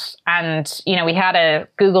shot. And, you know, we had a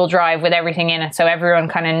Google Drive with everything in it. So everyone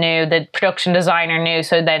kind of knew, the production designer knew.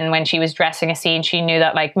 So then when she was dressing a scene, she knew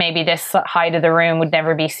that like maybe this height of the room would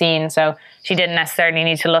never be seen. So she didn't necessarily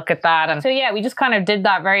need to look at that. And so, yeah, we just kind of did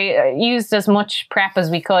that used as much prep as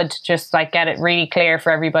we could to just like get it really clear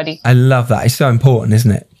for everybody. I love that. It's so important, isn't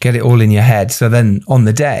it? Get it all in your head. So then on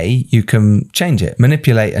the day, you can change it,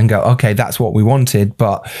 manipulate and go, okay, that's what we wanted,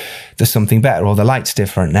 but there's something better, or the light's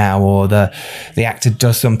different now, or the actor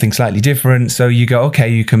does something slightly different. So you go, okay,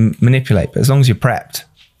 you can manipulate, but as long as you're prepped,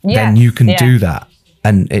 then you can do that.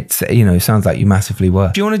 And it's, you know, it sounds like you massively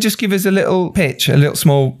were. Do you want to just give us a little pitch, a little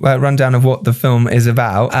small rundown of what the film is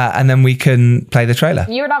about, and then we can play the trailer?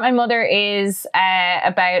 You Are Not My Mother is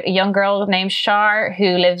about a young girl named Shar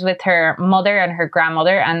who lives with her mother and her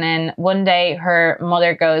grandmother. And then one day her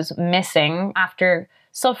mother goes missing after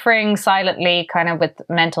suffering silently kind of with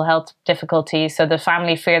mental health difficulties. So the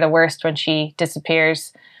family fear the worst when she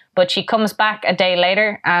disappears. But she comes back a day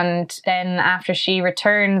later, and then after she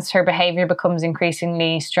returns, her behaviour becomes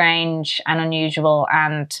increasingly strange and unusual,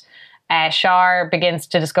 and Shar begins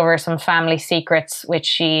to discover some family secrets which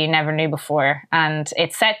she never knew before. And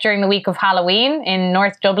it's set during the week of Halloween in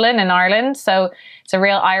North Dublin in Ireland. So it's a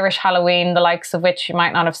real Irish Halloween, the likes of which you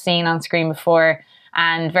might not have seen on screen before,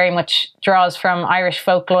 and very much draws from Irish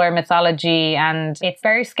folklore, mythology, and it's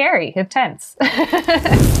very scary, intense.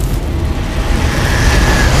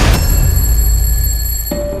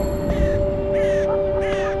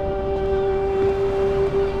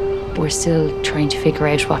 We're still trying to figure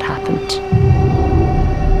out what happened.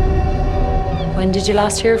 When did you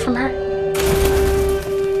last hear from her?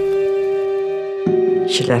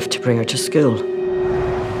 She left to bring her to school.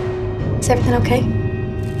 Is everything okay?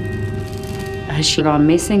 Has she gone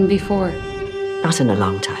missing before? Not in a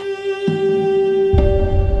long time.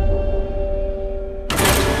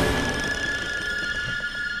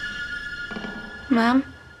 Mom?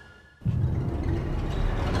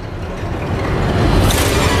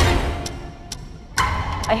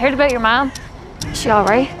 I heard about your mom. Is she all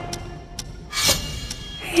right?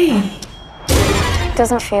 Hey.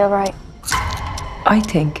 Doesn't feel right. I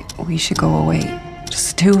think we should go away.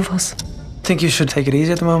 Just the two of us. I think you should take it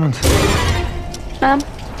easy at the moment. Mom,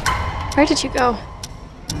 where did you go?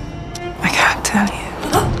 I can't tell you.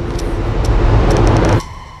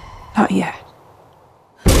 Not yet.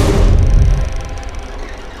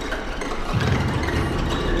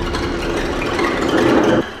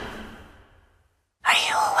 Are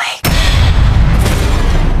you awake?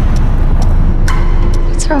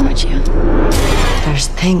 What's wrong with you? There's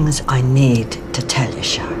things I need to tell you,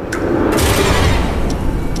 Shar.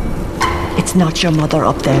 It's not your mother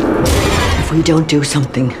up there. If we don't do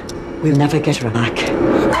something, we'll never get her back.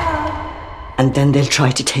 And then they'll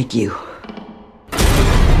try to take you.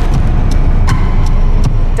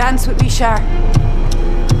 Dance with me, Shar.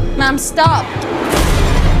 Mom, stop!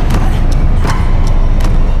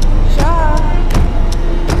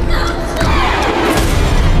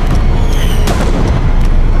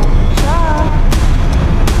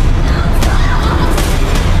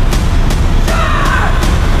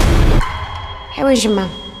 How is your mom?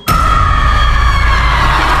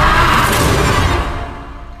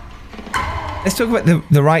 Let's talk about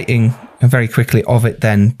the writing very quickly of it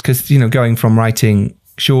then, because, you know, going from writing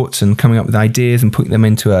shorts and coming up with ideas and putting them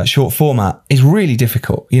into a short format is really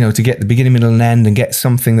difficult, you know, to get the beginning, middle and end and get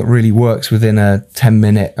something that really works within a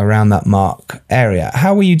 10-minute around that mark area.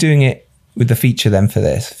 How were you doing it with the feature then for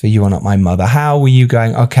this, for You Are Not My Mother? How were you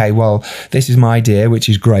going, okay, well, this is my idea, which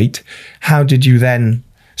is great. How did you then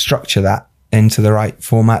structure that into the right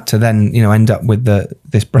format to then, you know, end up with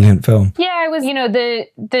this brilliant film? Yeah, it was, you know,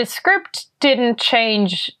 the script didn't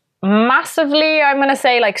change massively, I'm going to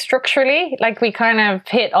say, like structurally. Like we kind of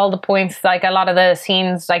hit all the points, like a lot of the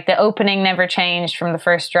scenes, like the opening never changed from the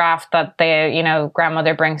first draft, that the, you know,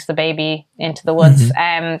 grandmother brings the baby into the woods.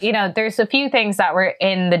 You know, there's a few things that were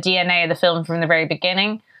in the DNA of the film from the very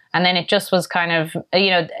beginning. And then it just was kind of, you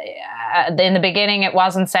know, in the beginning, it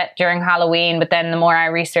wasn't set during Halloween. But then the more I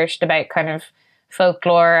researched about kind of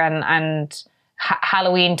folklore and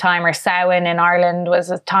Halloween time, or Samhain in Ireland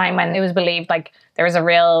was a time when it was believed like there was a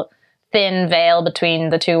real thin veil between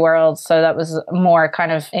the two worlds. So that was more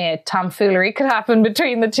kind of tomfoolery could happen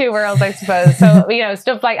between the two worlds, I suppose. So, you know,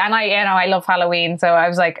 stuff like, and I love Halloween. So I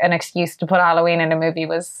was like, an excuse to put Halloween in a movie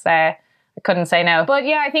was a couldn't say no. But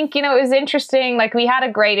yeah, I think, you know, it was interesting. Like, we had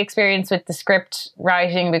a great experience with the script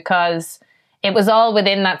writing because it was all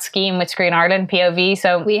within that scheme with Screen Ireland POV.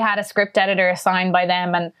 So we had a script editor assigned by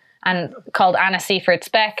them and called Anna Seifert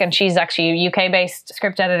Speck, and she's actually a UK-based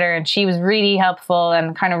script editor, and she was really helpful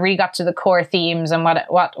and kind of really got to the core themes and what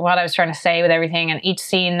I was trying to say with everything. And each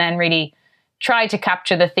scene then really tried to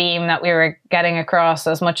capture the theme that we were getting across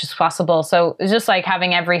as much as possible. So it was just like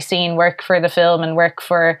having every scene work for the film and work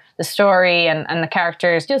for the story and the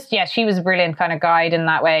characters. Just, yeah, she was a brilliant kind of guide in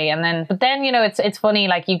that way. But then, you know, it's funny,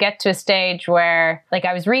 like you get to a stage where like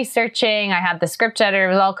I was researching, I had the script editor,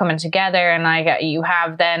 it was all coming together, and you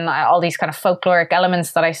have then all these kind of folkloric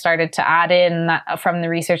elements that I started to add in from the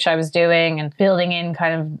research I was doing and building in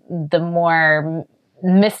kind of the more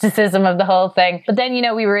mysticism of the whole thing. But then, you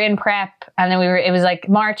know, we were in prep, and then it was like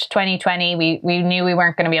March 2020. We knew we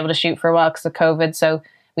weren't going to be able to shoot for a while because of COVID. So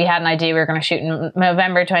we had an idea we were going to shoot in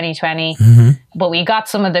November 2020. But we got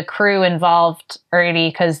some of the crew involved early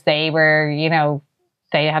because they were, you know,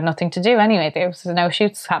 they had nothing to do anyway. There was no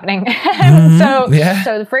shoots happening. So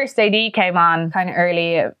the first AD came on kind of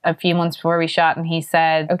early, a few months before we shot, and he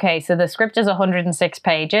said, okay, so the script is 106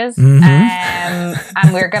 pages,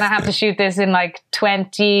 and we're going to have to shoot this in like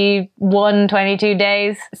 21, 22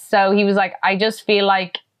 days. So he was like, I just feel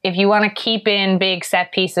like if you want to keep in big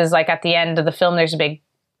set pieces, like at the end of the film, there's a big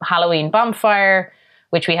Halloween bonfire,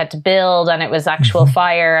 which we had to build, and it was actual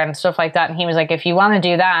fire and stuff like that. And he was like, if you want to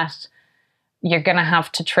do that, you're going to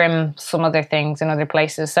have to trim some other things in other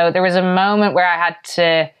places. So there was a moment where I had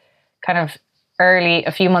to kind of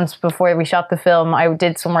a few months before we shot the film, I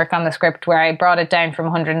did some work on the script where I brought it down from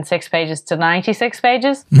 106 pages to 96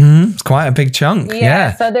 pages. It's quite a big chunk.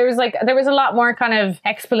 Yeah. So there was a lot more kind of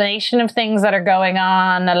explanation of things that are going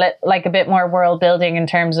on, like a bit more world building in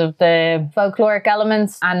terms of the folkloric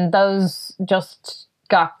elements, and those just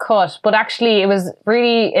got cut. But actually it was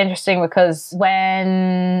really interesting because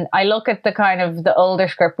when I look at the kind of the older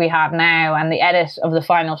script we have now and the edit of the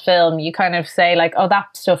final film, you kind of say like, oh,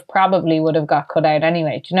 that stuff probably would have got cut out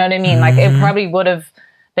anyway. Do you know what I mean? Like it probably would have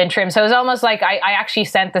been trimmed. So it was almost like I actually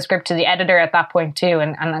sent the script to the editor at that point too,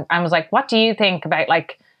 and I was like, what do you think about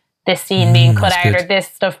like this scene being cut out, or this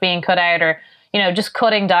stuff being cut out, or you know, just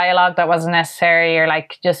cutting dialogue that wasn't necessary, or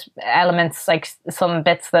like just elements, like some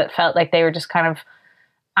bits that felt like they were just kind of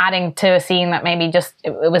adding to a scene that maybe just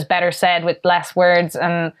it was better said with less words.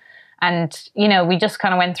 And you know, we just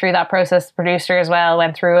kind of went through that process. The producer as well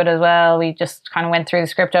went through it as well. We just kind of went through the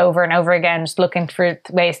script over and over again, just looking for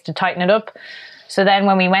ways to tighten it up. So then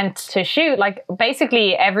when we went to shoot, like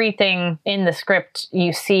basically everything in the script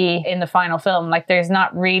you see in the final film, like there's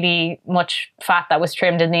not really much fat that was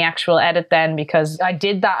trimmed in the actual edit then, because I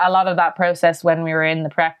did a lot of that process when we were in the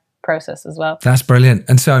prep process as well. That's brilliant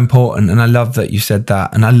and so important, and I love that you said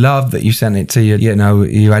that, and I love that you sent it to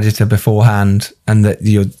your editor beforehand, and that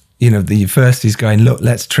the first is going, look,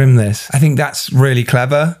 let's trim this. I think that's really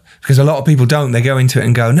clever, because a lot of people don't. They go into it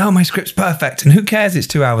and go, no, my script's perfect, and who cares, it's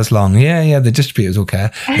 2 hours long. Yeah, the distributors will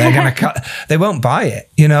care. They're going to cut. They won't buy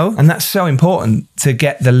it, you know? And that's so important to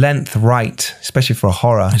get the length right, especially for a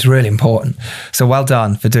horror. It's really important. So well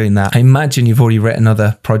done for doing that. I imagine you've already written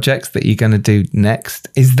other projects that you're going to do next.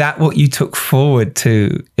 Is that what you took forward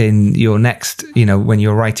to in your next, when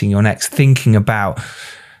you're writing your next, thinking about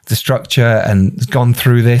the structure and gone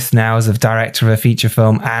through this now as a director of a feature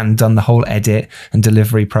film and done the whole edit and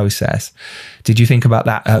delivery process? Did you think about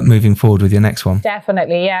that moving forward with your next one?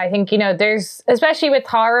 Definitely, yeah. I think, there's, especially with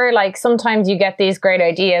horror, like sometimes you get these great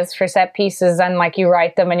ideas for set pieces and like you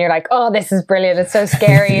write them and you're like, oh, this is brilliant. It's so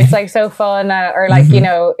scary. It's like so fun. Or like,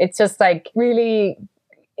 it's just like really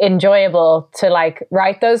enjoyable to like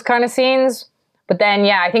write those kind of scenes. But then,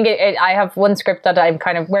 yeah, I think I have one script that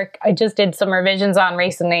I just did some revisions on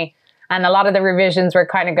recently. And a lot of the revisions were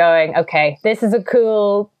kind of going, okay, this is a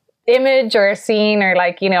cool image or a scene, or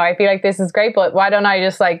like, I feel like this is great, but why don't I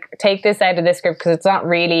just like take this out of this script because it's not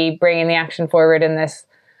really bringing the action forward in this.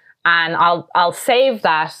 And I'll save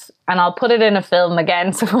that and I'll put it in a film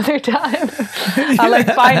again some other time. I'll like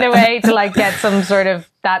find a way to like get some sort of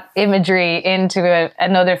that imagery into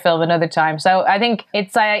another film another time. So I think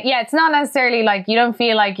it's it's not necessarily like you don't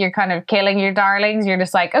feel like you're kind of killing your darlings. You're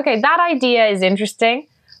just like, okay, that idea is interesting,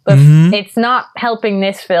 but it's not helping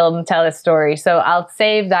this film tell a story. So I'll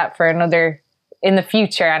save that for another in the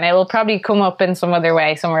future, and it will probably come up in some other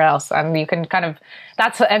way somewhere else, and you can kind of,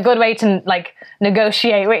 that's a good way to like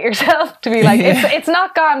negotiate with yourself, to be like, it's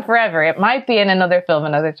not gone forever, it might be in another film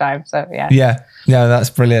another time. So yeah, no, that's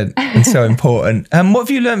brilliant and so important. What have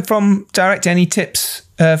you learned from directing? Any tips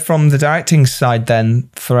from the directing side then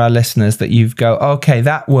for our listeners that you've go, okay,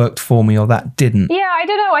 that worked for me or that didn't? Yeah, I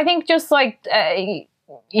don't know, I think just like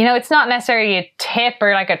it's not necessarily a tip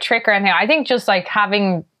or like a trick or anything. I think just like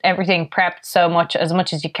having everything prepped as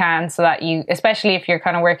much as you can, so that you, especially if you're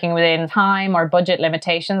kind of working within time or budget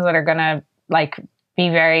limitations that are going to like be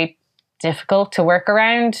very difficult to work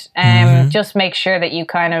around, just make sure that you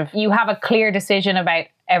have a clear decision about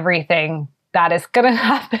everything that is going to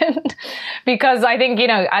happen. Because I think,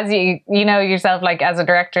 as you know yourself, like as a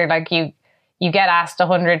director, like you get asked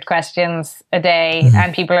 100 questions a day,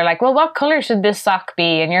 and people are like, well, what color should this sock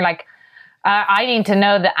be? And you're like, I need to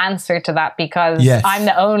know the answer to that, because I'm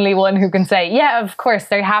the only one who can say, yeah, of course,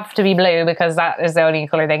 they have to be blue because that is the only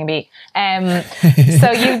color they can be. So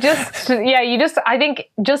I think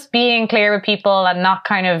just being clear with people and not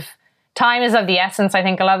kind of, time is of the essence, I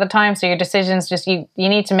think, a lot of the time. So your decisions, just you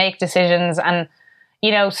need to make decisions. And,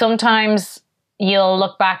 sometimes you'll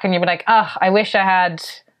look back and you'll be like, oh, I wish I had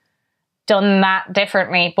done that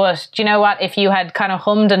differently. But do you know what? If you had kind of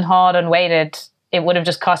hummed and hawed and waited, it would have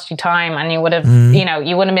just cost you time, and you would have,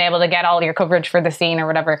 you wouldn't be able to get all your coverage for the scene or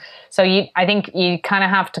whatever. So I think you kind of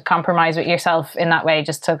have to compromise with yourself in that way,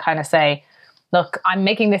 just to kind of say, look, I'm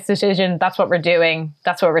making this decision. That's what we're doing.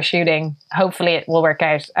 That's what we're shooting. Hopefully it will work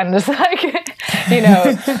out. And just like,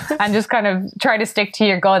 and just kind of try to stick to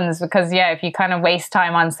your guns, because if you kind of waste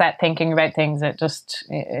time on set thinking about things, it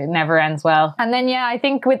never ends well. And then, I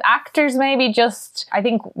think with actors, I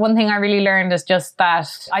think one thing I really learned is just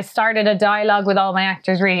that I started a dialogue with all my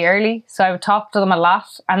actors really early. So I would talk to them a lot.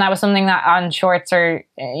 And that was something that on shorts or,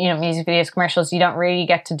 music videos, commercials, you don't really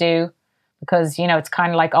get to do, because, it's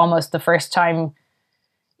kind of like almost the first time,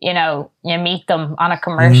 you meet them on a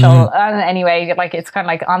commercial. Anyway, like it's kind of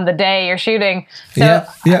like on the day you're shooting. So,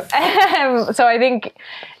 so I think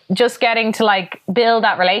just getting to like build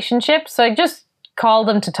that relationship. So just call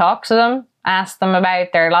them to talk to them, ask them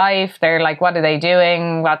about their life. They're like, what are they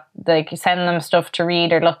doing? What, like, send them stuff to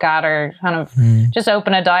read or look at, or kind of just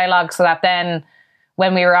open a dialogue, so that then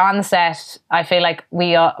when we were on set, I feel like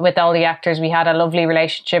with all the actors, we had a lovely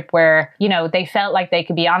relationship where, they felt like they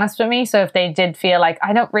could be honest with me. So if they did feel like,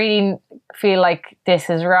 I don't really feel like this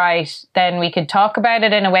is right, then we could talk about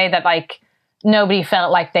it in a way that like nobody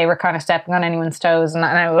felt like they were kind of stepping on anyone's toes. And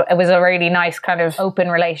it was a really nice kind of open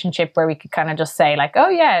relationship where we could kind of just say like, oh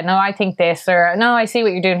yeah, no, I think this, or no, I see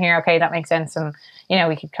what you're doing here. Okay, that makes sense. And,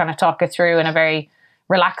 we could kind of talk it through in a very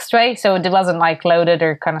relaxed way, so it wasn't like loaded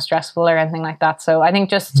or kind of stressful or anything like that. So I think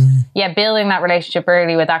just building that relationship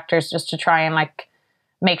early with actors, just to try and like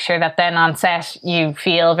make sure that then on set you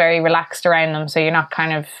feel very relaxed around them, so you're not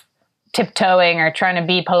kind of tiptoeing or trying to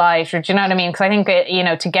be polite, or do you know what I mean? Because I think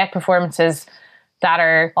to get performances that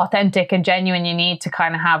are authentic and genuine, you need to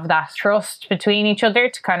kind of have that trust between each other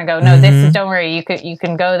to kind of go, no, this is, don't worry, you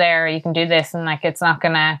can go there, or you can do this, and like it's not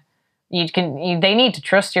gonna, they need to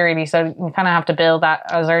trust you really. So you kind of have to build that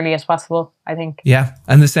as early as possible, I think. Yeah.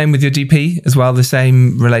 And the same with your DP as well, the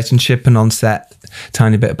same relationship and on set.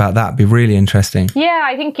 Tiny bit about that would be really interesting. Yeah,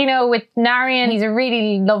 I think, with Narian, he's a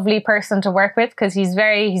really lovely person to work with, because he's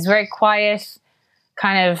very quiet,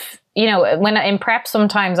 kind of, when in prep,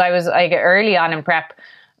 sometimes I was like early on in prep,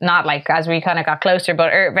 not like as we kind of got closer,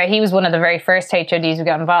 but he was one of the very first HODs we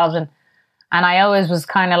got involved in. And I always was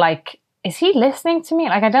kind of like, is he listening to me?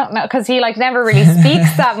 Like, I don't know, because he like never really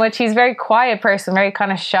speaks that much. He's a very quiet person, very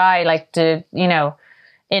kind of shy, like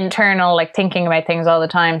internal, like thinking about things all the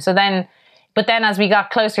time. But then as we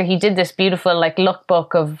got closer, he did this beautiful like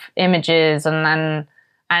lookbook of images, and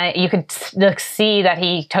you could see that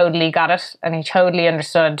he totally got it, and he totally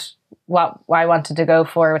understood what I wanted to go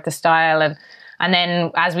for with the style. And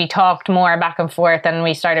then as we talked more back and forth, and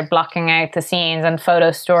we started blocking out the scenes and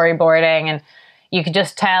photo storyboarding, and you could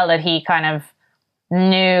just tell that he kind of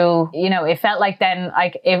knew, it felt like then,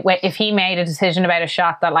 like if he made a decision about a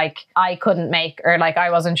shot that like I couldn't make, or like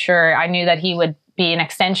I wasn't sure, I knew that he would be an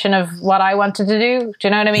extension of what I wanted to do. Do you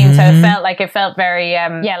know what I mean? So it felt very,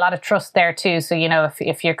 a lot of trust there too. So,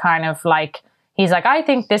 if you're kind of like, he's like, I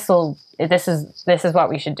think this is what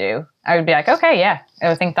we should do, I would be like, okay, yeah,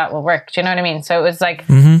 I think that will work. Do you know what I mean? So it was like,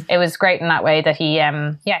 it was great in that way that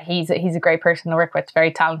he's a great person to work with,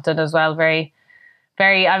 very talented as well, very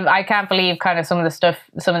very, I can't believe kind of some of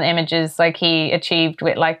the images like he achieved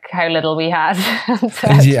with like how little we had.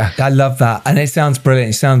 Yeah, I love that. And it sounds brilliant.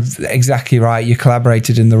 It sounds exactly right. You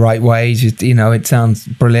collaborated in the right ways. You know, it sounds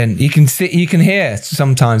brilliant. You can hear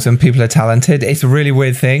sometimes when people are talented. It's a really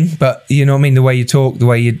weird thing, but you know what I mean? The way you talk, the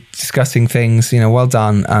way you're discussing things, you know, well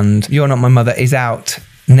done. And You're Not My Mother is out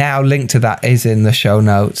now. Link to that is in the show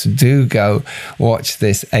notes. Do go watch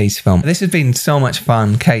this ace film. This has been so much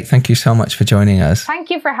fun. Kate, thank you so much for joining us. Thank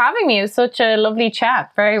you for having me. It was such a lovely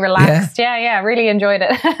chat. Very relaxed. Yeah, really enjoyed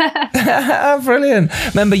it. Brilliant.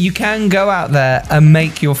 Remember, you can go out there and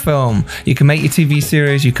make your film. You can make your TV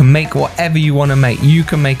series. You can make whatever you want to make. You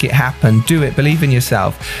can make it happen. Do it. Believe in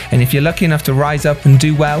yourself. And if you're lucky enough to rise up and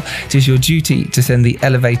do well, it is your duty to send the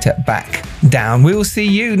elevator back down. We will see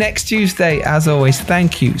you next Tuesday. As always,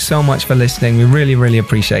 thank you so much for listening. We really, really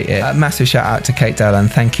appreciate it. A massive shout out to Kate Dolan.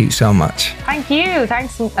 Thank you so much. Thank you.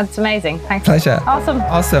 Thanks. That's amazing. Thanks. Pleasure.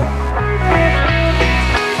 Awesome.